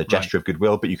as a gesture of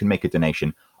goodwill. But you can make a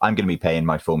donation. I'm going to be paying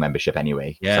my full membership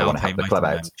anyway, Yeah, so I I'll want to pay help the my club full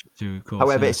out. membership too, of course,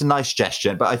 However, yeah. it's a nice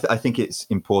gesture, but I think it's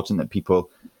important that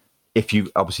people, if you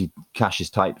obviously cash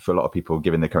is tight for a lot of people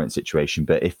given the current situation,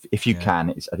 but if you can,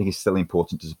 I think it's still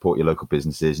important to support your local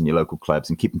businesses and your local clubs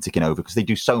and keep them ticking over because they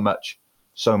do so much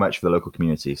for the local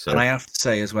community. So And I have to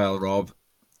say as well, Rob,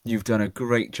 you've done a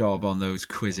great job on those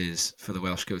quizzes for the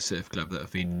Welsh Coast Surf Club that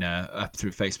have been up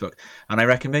through Facebook. And I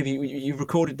reckon maybe you've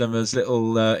recorded them as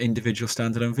little individual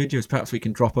standalone videos. Perhaps we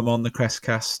can drop them on the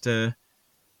Crestcast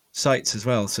sites as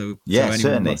well. So anyone who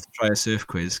certainly. wants to try a surf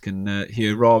quiz can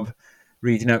hear Rob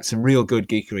reading out some real good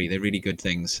geekery. They're really good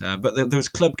things. But those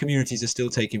club communities are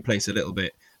still taking place a little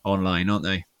bit online, aren't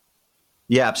they?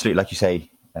 Yeah, absolutely. Like you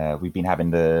say, we've been having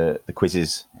the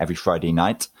quizzes every Friday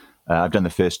night. I've done the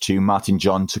first 2. Martin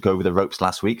John took over the ropes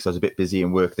last week, so I was a bit busy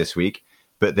in work this week.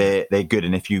 But they're good,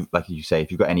 and if you, like you say,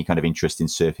 if you've got any kind of interest in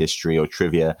surf history or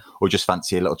trivia, or just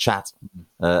fancy a little chat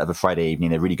of a Friday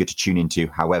evening, they're really good to tune into.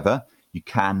 However, you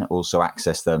can also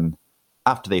access them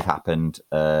after they've happened.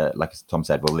 Like Tom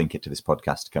said, we'll link it to this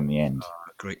podcast come the end.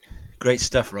 Great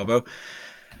stuff, Robbo.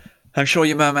 I'm sure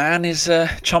your mum Anne is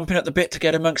chomping at the bit to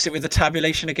get amongst it with the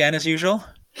tabulation again, as usual.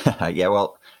 Yeah,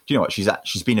 well, do you know what?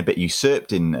 She's been a bit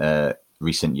usurped in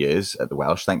recent years at the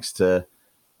Welsh, thanks to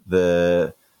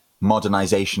the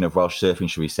modernisation of Welsh surfing,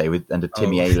 should we say, under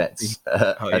Timmy Aylett's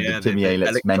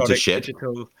mentorship.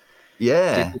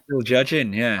 Digital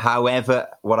judging, yeah. However,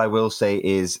 what I will say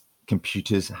is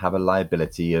computers have a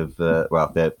liability of,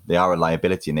 they are a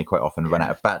liability and they quite often run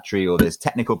out of battery or there's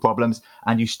technical problems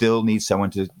and you still need someone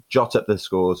to tot up the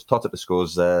scores,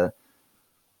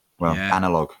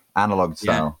 analog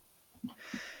style.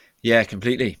 Yeah,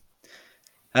 completely.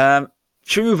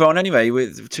 Should we move on anyway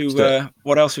to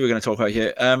what else we were going to talk about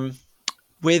here?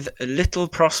 With little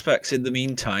prospects in the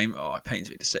meantime. Oh, it pains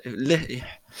me to say.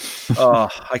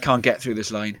 I can't get through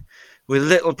this line. With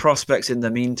little prospects in the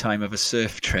meantime of a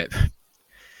surf trip.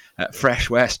 Fresh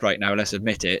West right now, let's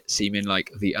admit it, seeming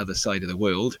like the other side of the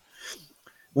world.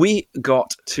 We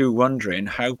got to wondering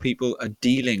how people are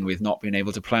dealing with not being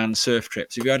able to plan surf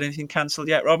trips. Have you had anything cancelled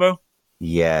yet, Robbo?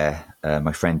 Yeah,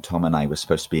 my friend Tom and I were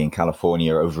supposed to be in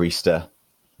California over Easter.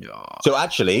 Oh. So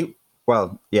actually,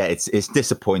 it's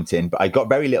disappointing, but I got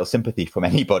very little sympathy from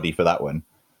anybody for that one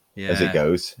as it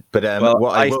goes. But I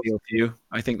feel for you.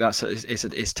 I think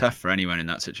it's tough for anyone in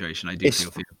that situation. I do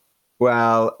feel for you.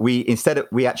 Well, we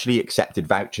actually accepted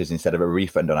vouchers instead of a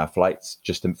refund on our flights,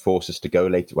 just to force us to go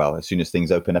later. Well, as soon as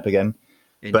things open up again.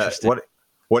 But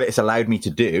what it's allowed me to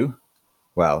do,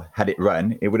 well, had it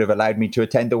run, it would have allowed me to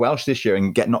attend the Welsh this year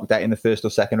and get knocked out in the first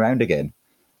or second round again.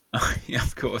 Yeah,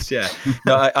 of course, yeah.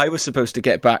 No, I was supposed to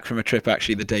get back from a trip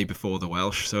actually the day before the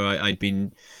Welsh, so I'd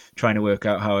been trying to work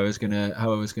out how I was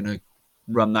gonna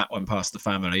run that one past the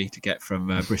family to get from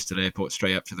Bristol Airport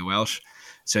straight up to the Welsh.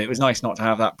 So it was nice not to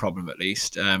have that problem at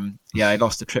least. Yeah, I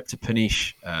lost a trip to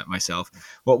Peniche myself.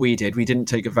 What we did, we didn't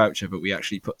take a voucher, but we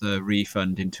actually put the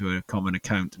refund into a common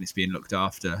account, and it's being looked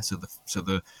after. So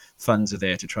the funds are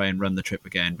there to try and run the trip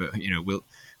again. But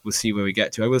we'll see where we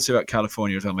get to. I will say about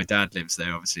California as well. My dad lives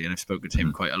there, obviously, and I've spoken to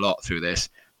him quite a lot through this.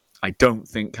 I don't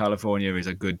think California is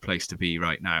a good place to be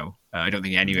right now. I don't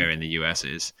think anywhere in the US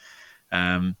is.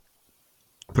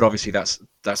 But obviously that's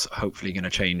hopefully going to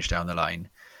change down the line.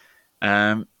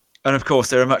 And of course,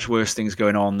 there are much worse things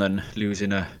going on than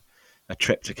losing a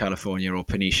trip to California or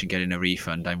Peniche and getting a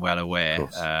refund. I'm well aware.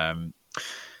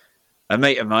 A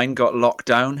mate of mine got locked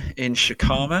down in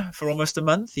Chicama for almost a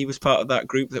month. He was part of that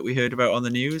group that we heard about on the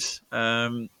news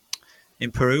in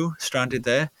Peru, stranded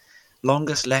there.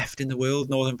 Longest left in the world,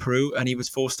 northern Peru, and he was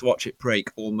forced to watch it break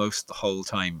almost the whole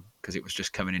time because it was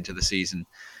just coming into the season.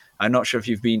 I'm not sure if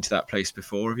you've been to that place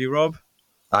before. Have you, Rob?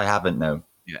 I haven't, no.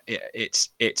 Yeah, it's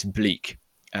bleak.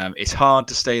 It's hard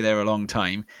to stay there a long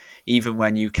time, even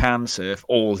when you can surf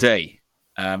all day,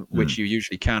 which you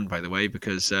usually can, by the way,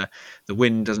 because the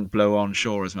wind doesn't blow on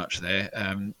shore as much there,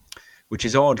 which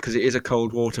is odd because it is a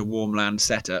cold water, warm land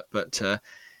setup. But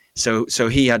so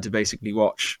he had to basically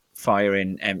watch fire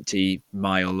in empty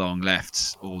mile-long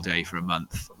lefts all day for a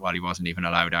month while he wasn't even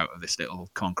allowed out of this little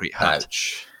concrete hut.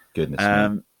 Ouch. Goodness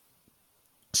me.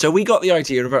 So we got the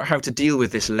idea about how to deal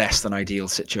with this less than ideal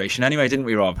situation anyway, didn't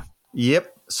we, Rob?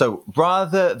 Yep. So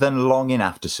rather than longing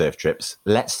after surf trips,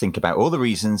 let's think about all the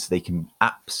reasons they can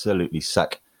absolutely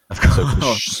suck. Of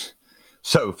course.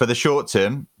 So for the short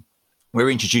term,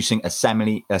 we're introducing a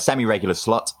semi-regular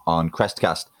slot on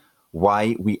Crestcast.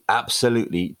 Why we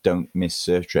absolutely don't miss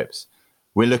surf trips.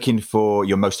 We're looking for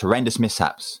your most horrendous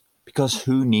mishaps, because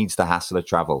who needs the hassle of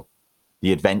travel?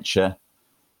 The adventure,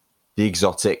 the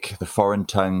exotic, the foreign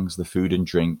tongues, the food and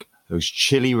drink, those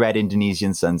chilly red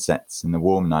Indonesian sunsets and the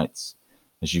warm nights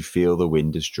as you feel the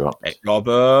wind has dropped. Hey,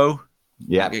 Robbo.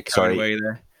 Yeah, Get carried sorry. away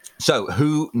there. So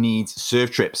who needs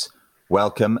surf trips?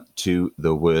 Welcome to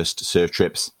the worst surf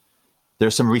trips. There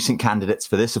are some recent candidates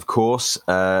for this, of course.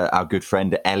 Our good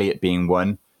friend Elliot being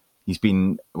one. He's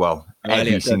been,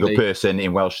 every single person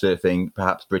in Welsh surfing,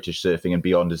 perhaps British surfing and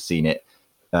beyond has seen it,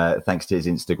 thanks to his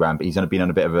Instagram. But he's been on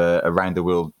a bit of a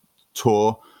around-the-world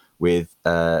tour with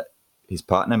his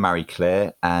partner, Marie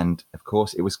Claire. And, of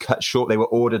course, it was cut short. They were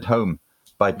ordered home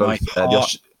by both. My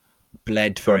heart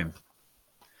bled for him.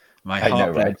 My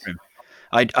heart bled for him.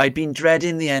 I'd been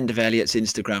dreading the end of Elliot's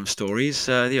Instagram stories.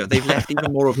 They've left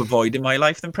even more of a void in my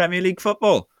life than Premier League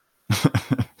football.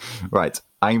 Right.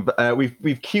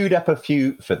 We've queued up a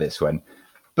few for this one,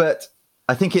 but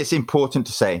I think it's important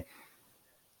to say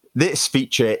this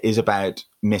feature is about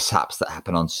mishaps that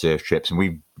happen on surf trips,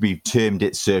 and we've termed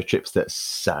it surf trips that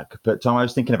suck. But Tom, I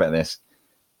was thinking about this.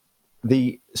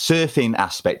 The surfing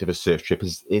aspect of a surf trip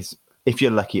is if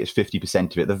you're lucky, it's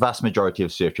 50% of it. The vast majority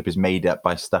of surf trip is made up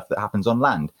by stuff that happens on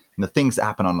land. And the things that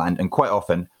happen on land, and quite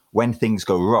often when things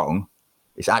go wrong,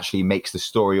 it actually makes the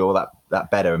story all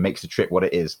that better and makes the trip what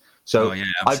it is. So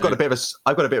I've got a bit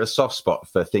of a soft spot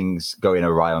for things going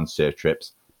awry on surf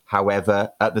trips.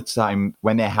 However, at the time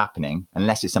when they're happening,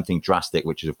 unless it's something drastic,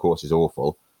 which of course is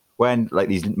awful, when like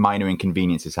these minor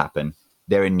inconveniences happen,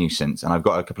 they're a nuisance. And I've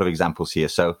got a couple of examples here.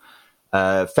 So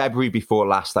February before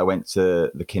last, I went to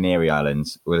the Canary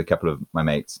Islands with a couple of my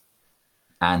mates,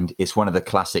 and it's one of the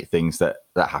classic things that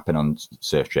happen on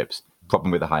surf trips.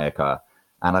 Problem with the hire car,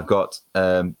 and I've got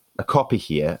a copy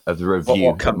here of the review.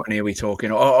 What company are we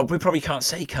talking? Oh, we probably can't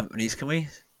say companies, can we?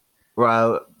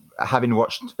 Well, having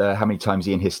watched how many times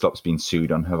Ian Hislop's been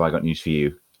sued on Have I Got News for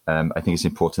You, I think it's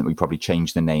important that we probably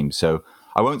change the name. So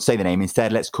I won't say the name.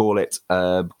 Instead, let's call it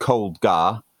Cold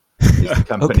Gar. The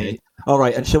company. Okay. All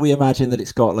right, and shall we imagine that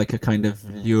it's got like a kind of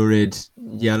lurid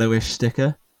yellowish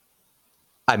sticker?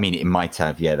 I mean, it might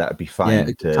have. Yeah, that would be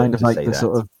fine. Yeah, kind of like the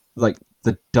sort of like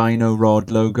the Dino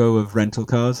Rod logo of rental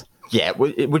cars. Yeah,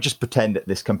 it would just pretend that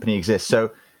this company exists.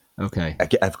 So, okay.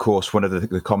 Of course, one of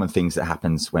the common things that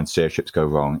happens when surf trips go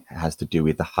wrong has to do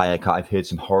with the hire car. I've heard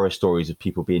some horror stories of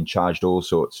people being charged all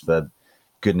sorts for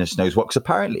goodness knows what, because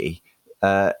apparently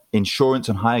insurance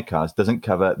on hire cars doesn't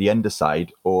cover the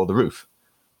underside or the roof.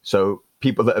 So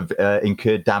people that have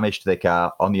incurred damage to their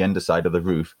car on the underside of the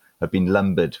roof have been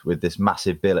lumbered with this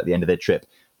massive bill at the end of their trip.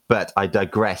 But I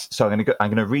digress. So I'm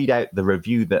going to read out the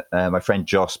review that my friend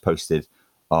Joss posted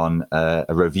on a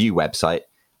review website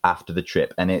after the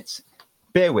trip, and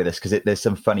bear with us because there's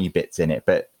some funny bits in it.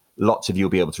 But lots of you will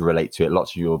be able to relate to it.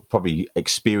 Lots of you will probably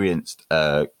experienced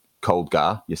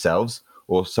Coldgar yourselves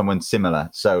or someone similar.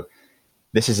 So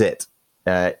this is it.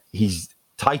 He's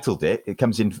titled it. It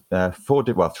comes in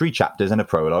 3 chapters and a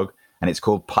prologue, and it's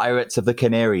called Pirates of the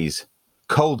Canaries,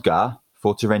 Coldgar,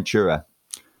 Fuerteventura.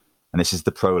 And this is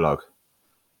the prologue.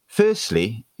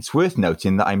 Firstly, it's worth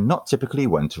noting that I'm not typically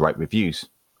one to write reviews,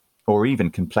 or even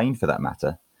complain for that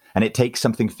matter, and it takes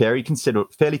something fairly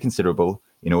considerable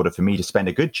in order for me to spend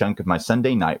a good chunk of my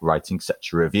Sunday night writing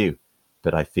such a review.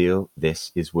 But I feel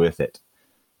this is worth it.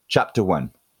 Chapter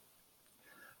 1.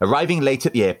 Arriving late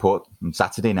at the airport on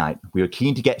Saturday night, we were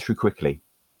keen to get through quickly.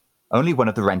 Only one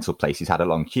of the rental places had a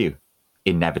long queue.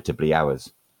 Inevitably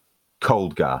ours.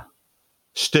 Coldgar.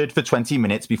 Stood for 20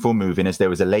 minutes before moving as there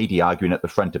was a lady arguing at the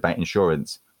front about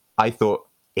insurance. I thought,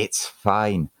 it's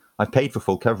fine. I've paid for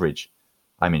full coverage.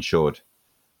 I'm insured.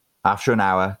 After an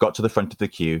hour, got to the front of the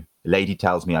queue. The lady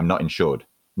tells me I'm not insured.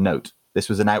 Note, this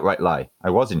was an outright lie.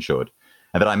 I was insured.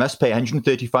 And that I must pay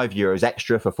 €135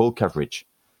 extra for full coverage.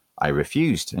 I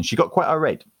refused, and she got quite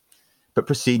irate, but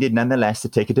proceeded nonetheless to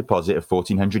take a deposit of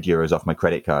 €1,400 off my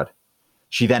credit card.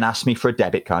 She then asked me for a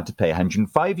debit card to pay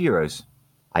 €105.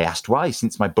 I asked why,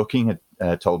 since my booking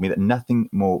had told me that nothing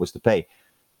more was to pay.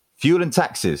 Fuel and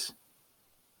taxes.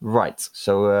 Right,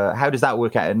 so how does that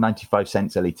work out at 95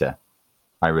 cents a litre?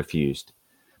 I refused.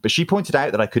 But she pointed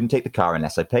out that I couldn't take the car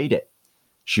unless I paid it.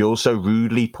 She also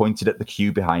rudely pointed at the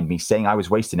queue behind me, saying I was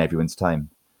wasting everyone's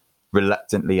time.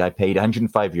 Reluctantly, I paid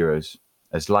 €105,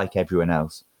 as like everyone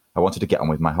else, I wanted to get on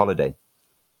with my holiday.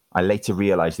 I later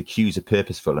realised the queues are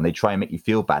purposeful and they try and make you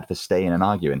feel bad for staying and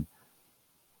arguing.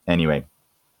 Anyway,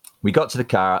 we got to the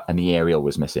car and the aerial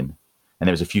was missing, and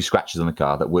there was a few scratches on the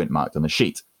car that weren't marked on the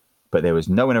sheet, but there was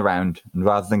no one around, and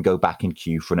rather than go back in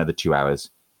queue for another 2 hours,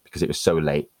 because it was so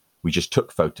late, we just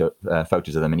took photos of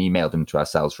them and emailed them to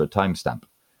ourselves for a timestamp.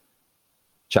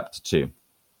 Chapter 2.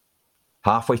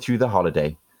 Halfway through the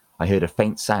holiday, I heard a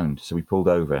faint sound, so we pulled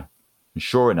over. And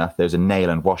sure enough, there was a nail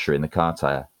and washer in the car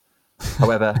tyre.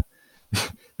 However,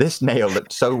 this nail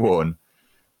looked so worn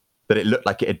that it looked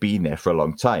like it had been there for a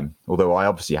long time, although I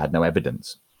obviously had no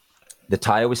evidence. The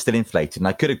tyre was still inflated and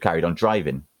I could have carried on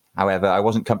driving. However, I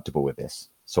wasn't comfortable with this.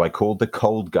 So I called the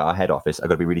Coldgar head office. I've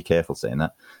got to be really careful saying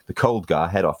that. The Coldgar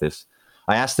head office.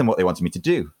 I asked them what they wanted me to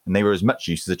do, and they were as much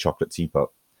use as a chocolate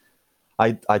teapot.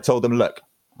 I told them, look,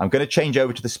 I'm going to change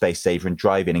over to the Space Saver and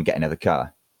drive in and get another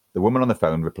car. The woman on the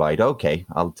phone replied, okay,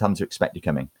 I'll tell them to expect you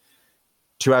coming.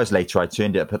 2 hours later, I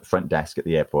turned it up at the front desk at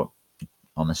the airport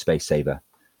on the Space Saver.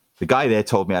 The guy there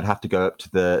told me I'd have to go up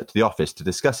to the office to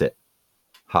discuss it.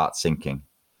 Heart sinking.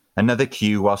 Another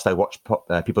queue whilst I watched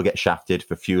people get shafted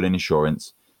for fuel and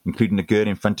insurance, including a girl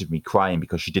in front of me crying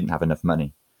because she didn't have enough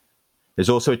money. There's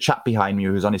also a chap behind me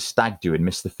who was on his stag do and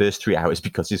missed the first 3 hours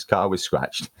because his car was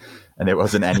scratched and there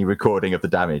wasn't any recording of the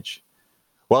damage.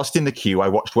 Whilst in the queue, I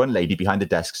watched one lady behind the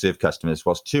desk serve customers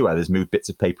whilst 2 others moved bits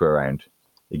of paper around,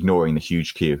 ignoring the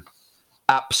huge queue.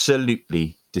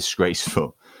 Absolutely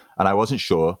disgraceful. And I wasn't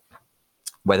sure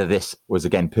whether this was,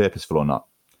 again, purposeful or not.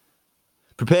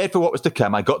 Prepared for what was to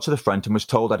come, I got to the front and was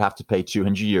told I'd have to pay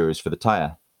 €200 for the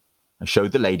tyre. I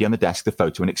showed the lady on the desk the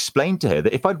photo and explained to her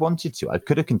that if I'd wanted to, I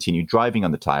could have continued driving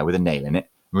on the tyre with a nail in it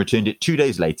and returned it 2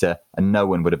 days later and no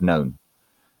one would have known.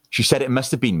 She said it must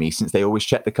have been me since they always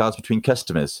check the cars between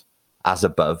customers. As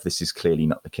above, this is clearly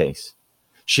not the case.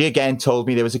 She again told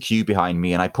me there was a queue behind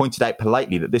me and I pointed out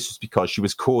politely that this was because she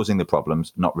was causing the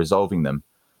problems, not resolving them.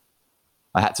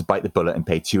 I had to bite the bullet and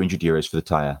pay €200 for the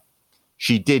tyre.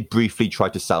 She did briefly try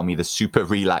to sell me the super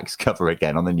relax cover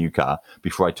again on the new car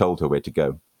before I told her where to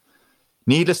go.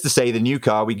 Needless to say, the new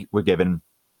car we were given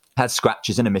had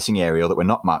scratches and a missing aerial that were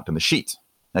not marked on the sheet.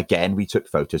 Again, we took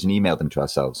photos and emailed them to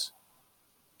ourselves.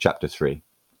 Chapter 3.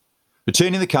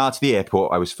 Returning the car to the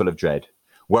airport, I was full of dread,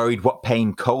 worried what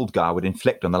pain Coldgar would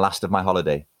inflict on the last of my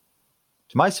holiday.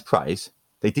 To my surprise,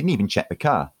 they didn't even check the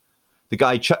car. The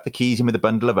guy chucked the keys in with a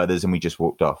bundle of others and we just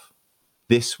walked off.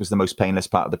 This was the most painless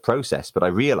part of the process, but I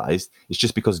realised it's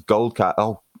just because Coldgar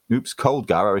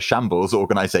are a shambles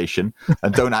organisation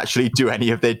and don't actually do any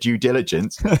of their due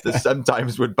diligence that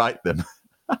sometimes would bite them.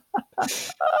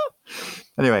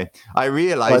 Anyway, I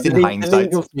realised in hindsight... The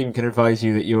legal team can advise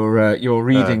you that you're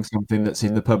reading something that's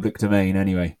in the public domain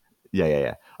anyway.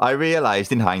 Yeah. I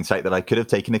realised in hindsight that I could have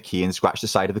taken a key and scratched the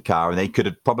side of the car and they could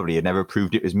have probably never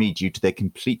proved it was me due to their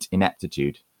complete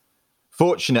ineptitude.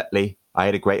 Fortunately, I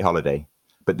had a great holiday,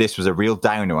 but this was a real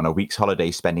downer on a week's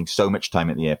holiday spending so much time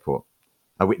at the airport.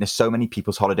 I witnessed so many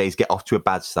people's holidays get off to a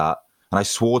bad start, and I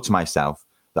swore to myself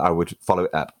that I would follow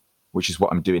it up, which is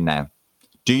what I'm doing now.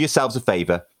 Do yourselves a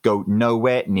favour, go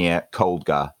nowhere near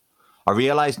Coldgar. I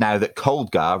realise now that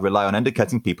Coldgar rely on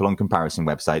undercutting people on comparison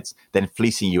websites, then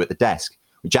fleecing you at the desk,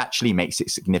 which actually makes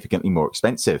it significantly more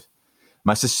expensive.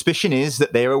 My suspicion is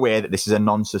that they are aware that this is a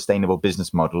non-sustainable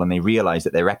business model and they realise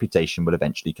that their reputation will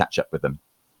eventually catch up with them.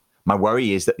 My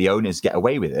worry is that the owners get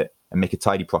away with it and make a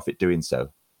tidy profit doing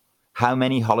so. How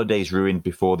many holidays ruined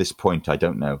before this point, I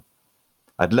don't know.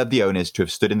 I'd love the owners to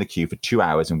have stood in the queue for 2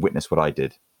 hours and witnessed what I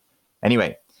did.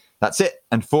 Anyway, that's it.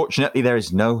 Unfortunately, there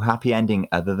is no happy ending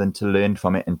other than to learn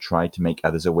from it and try to make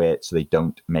others aware so they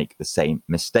don't make the same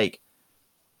mistake.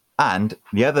 And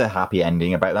the other happy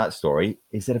ending about that story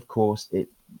is that, of course, it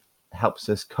helps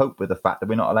us cope with the fact that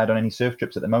we're not allowed on any surf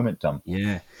trips at the moment, Tom.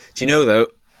 Yeah. Do you know, though,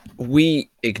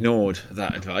 we ignored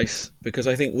that advice because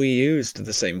I think we used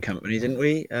the same company, didn't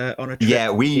we, on a trip? Yeah,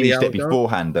 we used it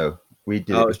beforehand, though. We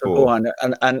did it beforehand.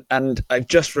 And I've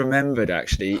just remembered,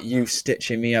 actually, you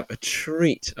stitching me up a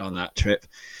treat on that trip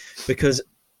because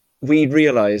we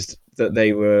realised that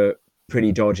they were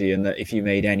pretty dodgy and that if you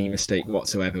made any mistake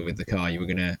whatsoever with the car, you were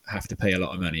going to have to pay a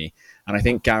lot of money. And I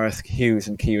think Gareth Hughes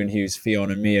and Kieran Hughes,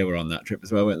 Fiona and Mia were on that trip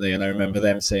as well, weren't they? And I remember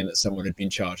them saying that someone had been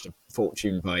charged a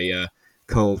fortune by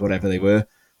Cold, whatever they were,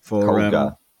 for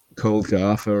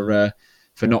Coldgar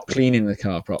for not cleaning the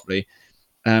car properly.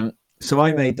 So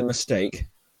I made the mistake,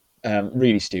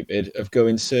 really stupid, of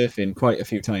going surfing quite a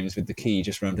few times with the key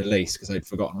just round a lace because I'd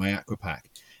forgotten my aqua pack.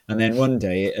 And then one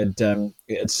day it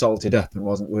had salted up and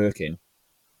wasn't working.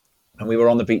 And we were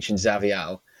on the beach in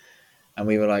Zavial and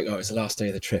we were like, oh, it's the last day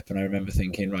of the trip. And I remember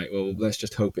thinking, right, well, let's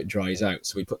just hope it dries out.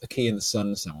 So we put the key in the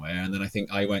sun somewhere. And then I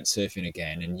think I went surfing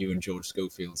again and you and George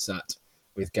Schofield sat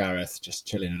with Gareth just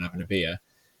chilling and having a beer.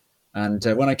 And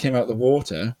when I came out the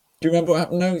water, do you remember what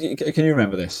happened? No, can you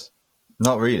remember this?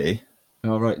 Not really.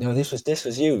 Oh, right. No, this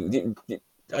was you.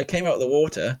 I came out of the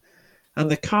water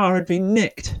and the car had been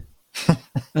nicked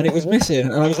and it was missing.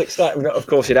 And I was like, of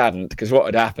course it hadn't, because what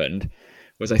had happened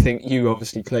was I think you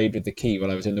obviously played with the key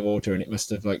while I was in the water and it must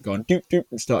have like gone doop doop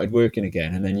and started working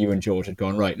again. And then you and George had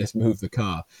gone, right, let's move the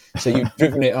car. So you'd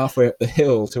driven it halfway up the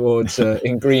hill towards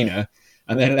Ingrina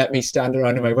and then let me stand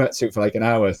around in my wetsuit for like an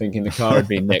hour thinking the car had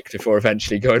been nicked before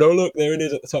eventually going, oh, look, there it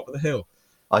is at the top of the hill.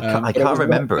 I can't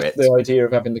remember it. The idea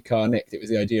of having the car nicked. It was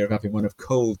the idea of having one of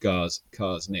Coldgar's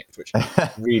cars nicked, which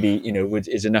really,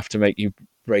 is enough to make you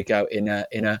break out in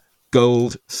a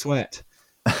gold sweat.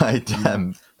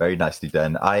 Very nicely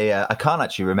done. I can't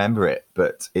actually remember it,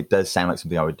 but it does sound like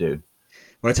something I would do.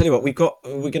 Well, I tell you what, we're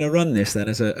going to run this then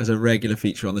as a regular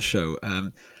feature on the show.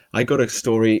 I got a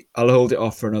story. I'll hold it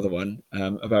off for another one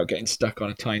about getting stuck on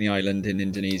a tiny island in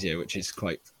Indonesia, which is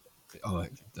quite. Oh,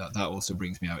 that also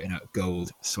brings me out in a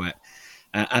gold sweat.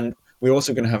 And we're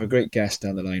also going to have a great guest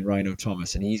down the line, Rhino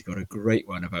Thomas, and he's got a great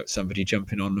one about somebody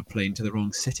jumping on the plane to the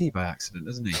wrong city by accident,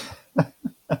 doesn't he?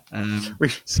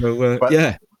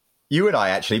 Yeah. You and I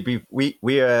actually, we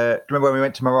remember when we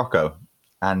went to Morocco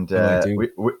and we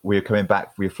were coming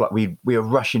back. We were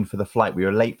rushing for the flight. We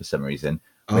were late for some reason.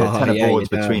 We had a ton of boards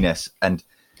between us, and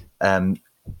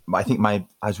I think I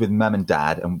was with Mum and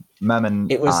Dad, and Mum and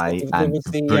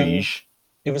Briege.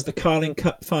 It was the Carling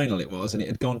Cup final, and it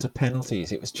had gone to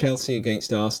penalties. It was Chelsea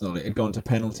against Arsenal. It had gone to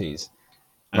penalties.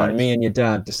 And me and your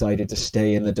dad decided to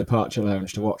stay in the departure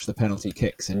lounge to watch the penalty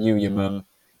kicks, and you, your mum,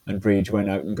 and Briege went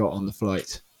out and got on the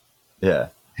flight. Yeah.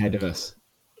 Ahead of us.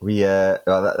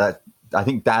 I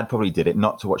think Dad probably did it,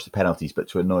 not to watch the penalties, but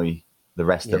to annoy the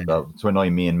rest to annoy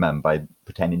me and Mum by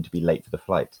pretending to be late for the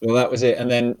flight. Well, that was it. And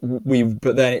then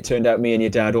but then it turned out me and your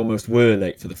dad almost were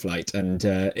late for the flight, and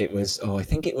it was I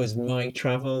think it was My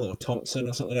Travel or Thompson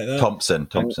or something like that. Thompson.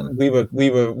 And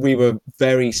we were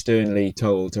very sternly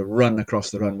told to run across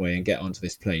the runway and get onto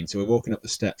this plane. So we're walking up the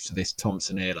steps to this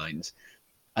Thompson Airlines,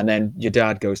 and then your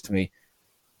dad goes to me,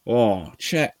 "Oh,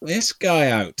 check this guy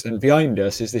out!" And behind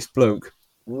us is this bloke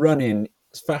running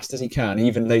as fast as he can,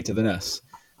 even later than us.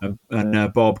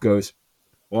 And Bob goes,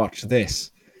 "Watch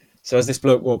this." So as this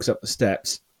bloke walks up the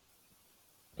steps,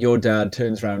 your dad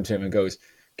turns around to him and goes,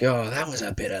 "God, that was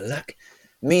a bit of luck.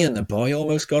 Me and the boy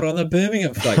almost got on the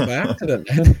Birmingham flight by accident,"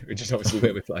 which is obviously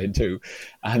where we're flying to.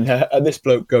 And this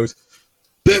bloke goes,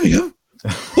 "Birmingham?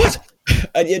 What?"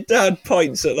 And your dad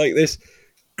points at like this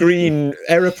green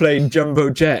aeroplane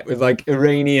jumbo jet with like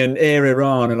Iranian, Air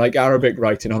Iran, and like Arabic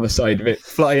writing on the side of it,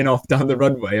 flying off down the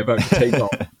runway about to take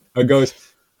off, and goes,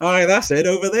 "All right, that's it,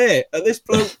 over there." And this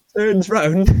bloke turns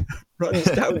round, runs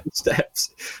down the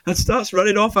steps, and starts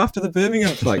running off after the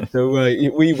Birmingham flight. So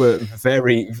we were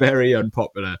very, very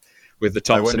unpopular with the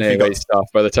Thompson Airways staff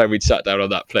by the time we'd sat down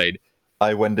on that plane.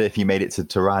 I wonder if you made it to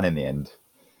Tehran in the end.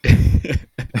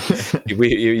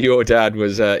 Your dad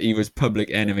was he was public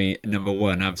enemy number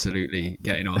one, absolutely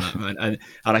getting on that man, and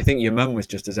I think your mum was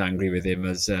just as angry with him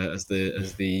as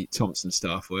the Thompson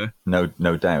staff were. No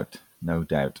doubt.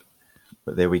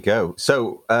 But there we go.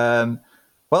 So,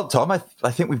 well, Tom,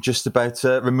 I think we've just about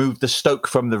removed the Stoke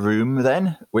from the room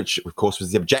then, which of course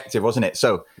was the objective, wasn't it?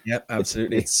 So, yep,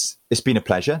 absolutely. It's been a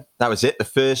pleasure. That was it. The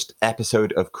first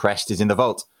episode of Crest is in the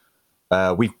vault.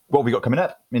 What have we got coming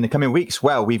up in the coming weeks?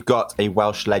 Well, we've got a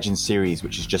Welsh Legends series,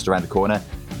 which is just around the corner.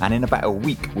 And in about a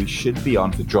week, we should be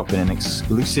on for dropping an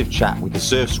exclusive chat with the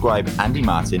surf scribe, Andy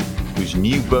Martin, whose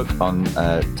new book on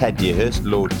Ted Dearhurst,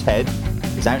 Lord Ted,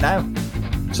 is out now.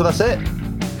 So that's it.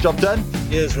 Job done.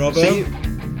 Cheers, Robbo. See you.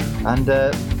 And,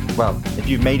 well, if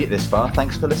you've made it this far,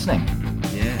 thanks for listening.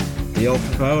 Yeah. The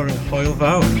Alpha Vower and Hoyle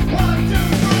Vower. 1, 2,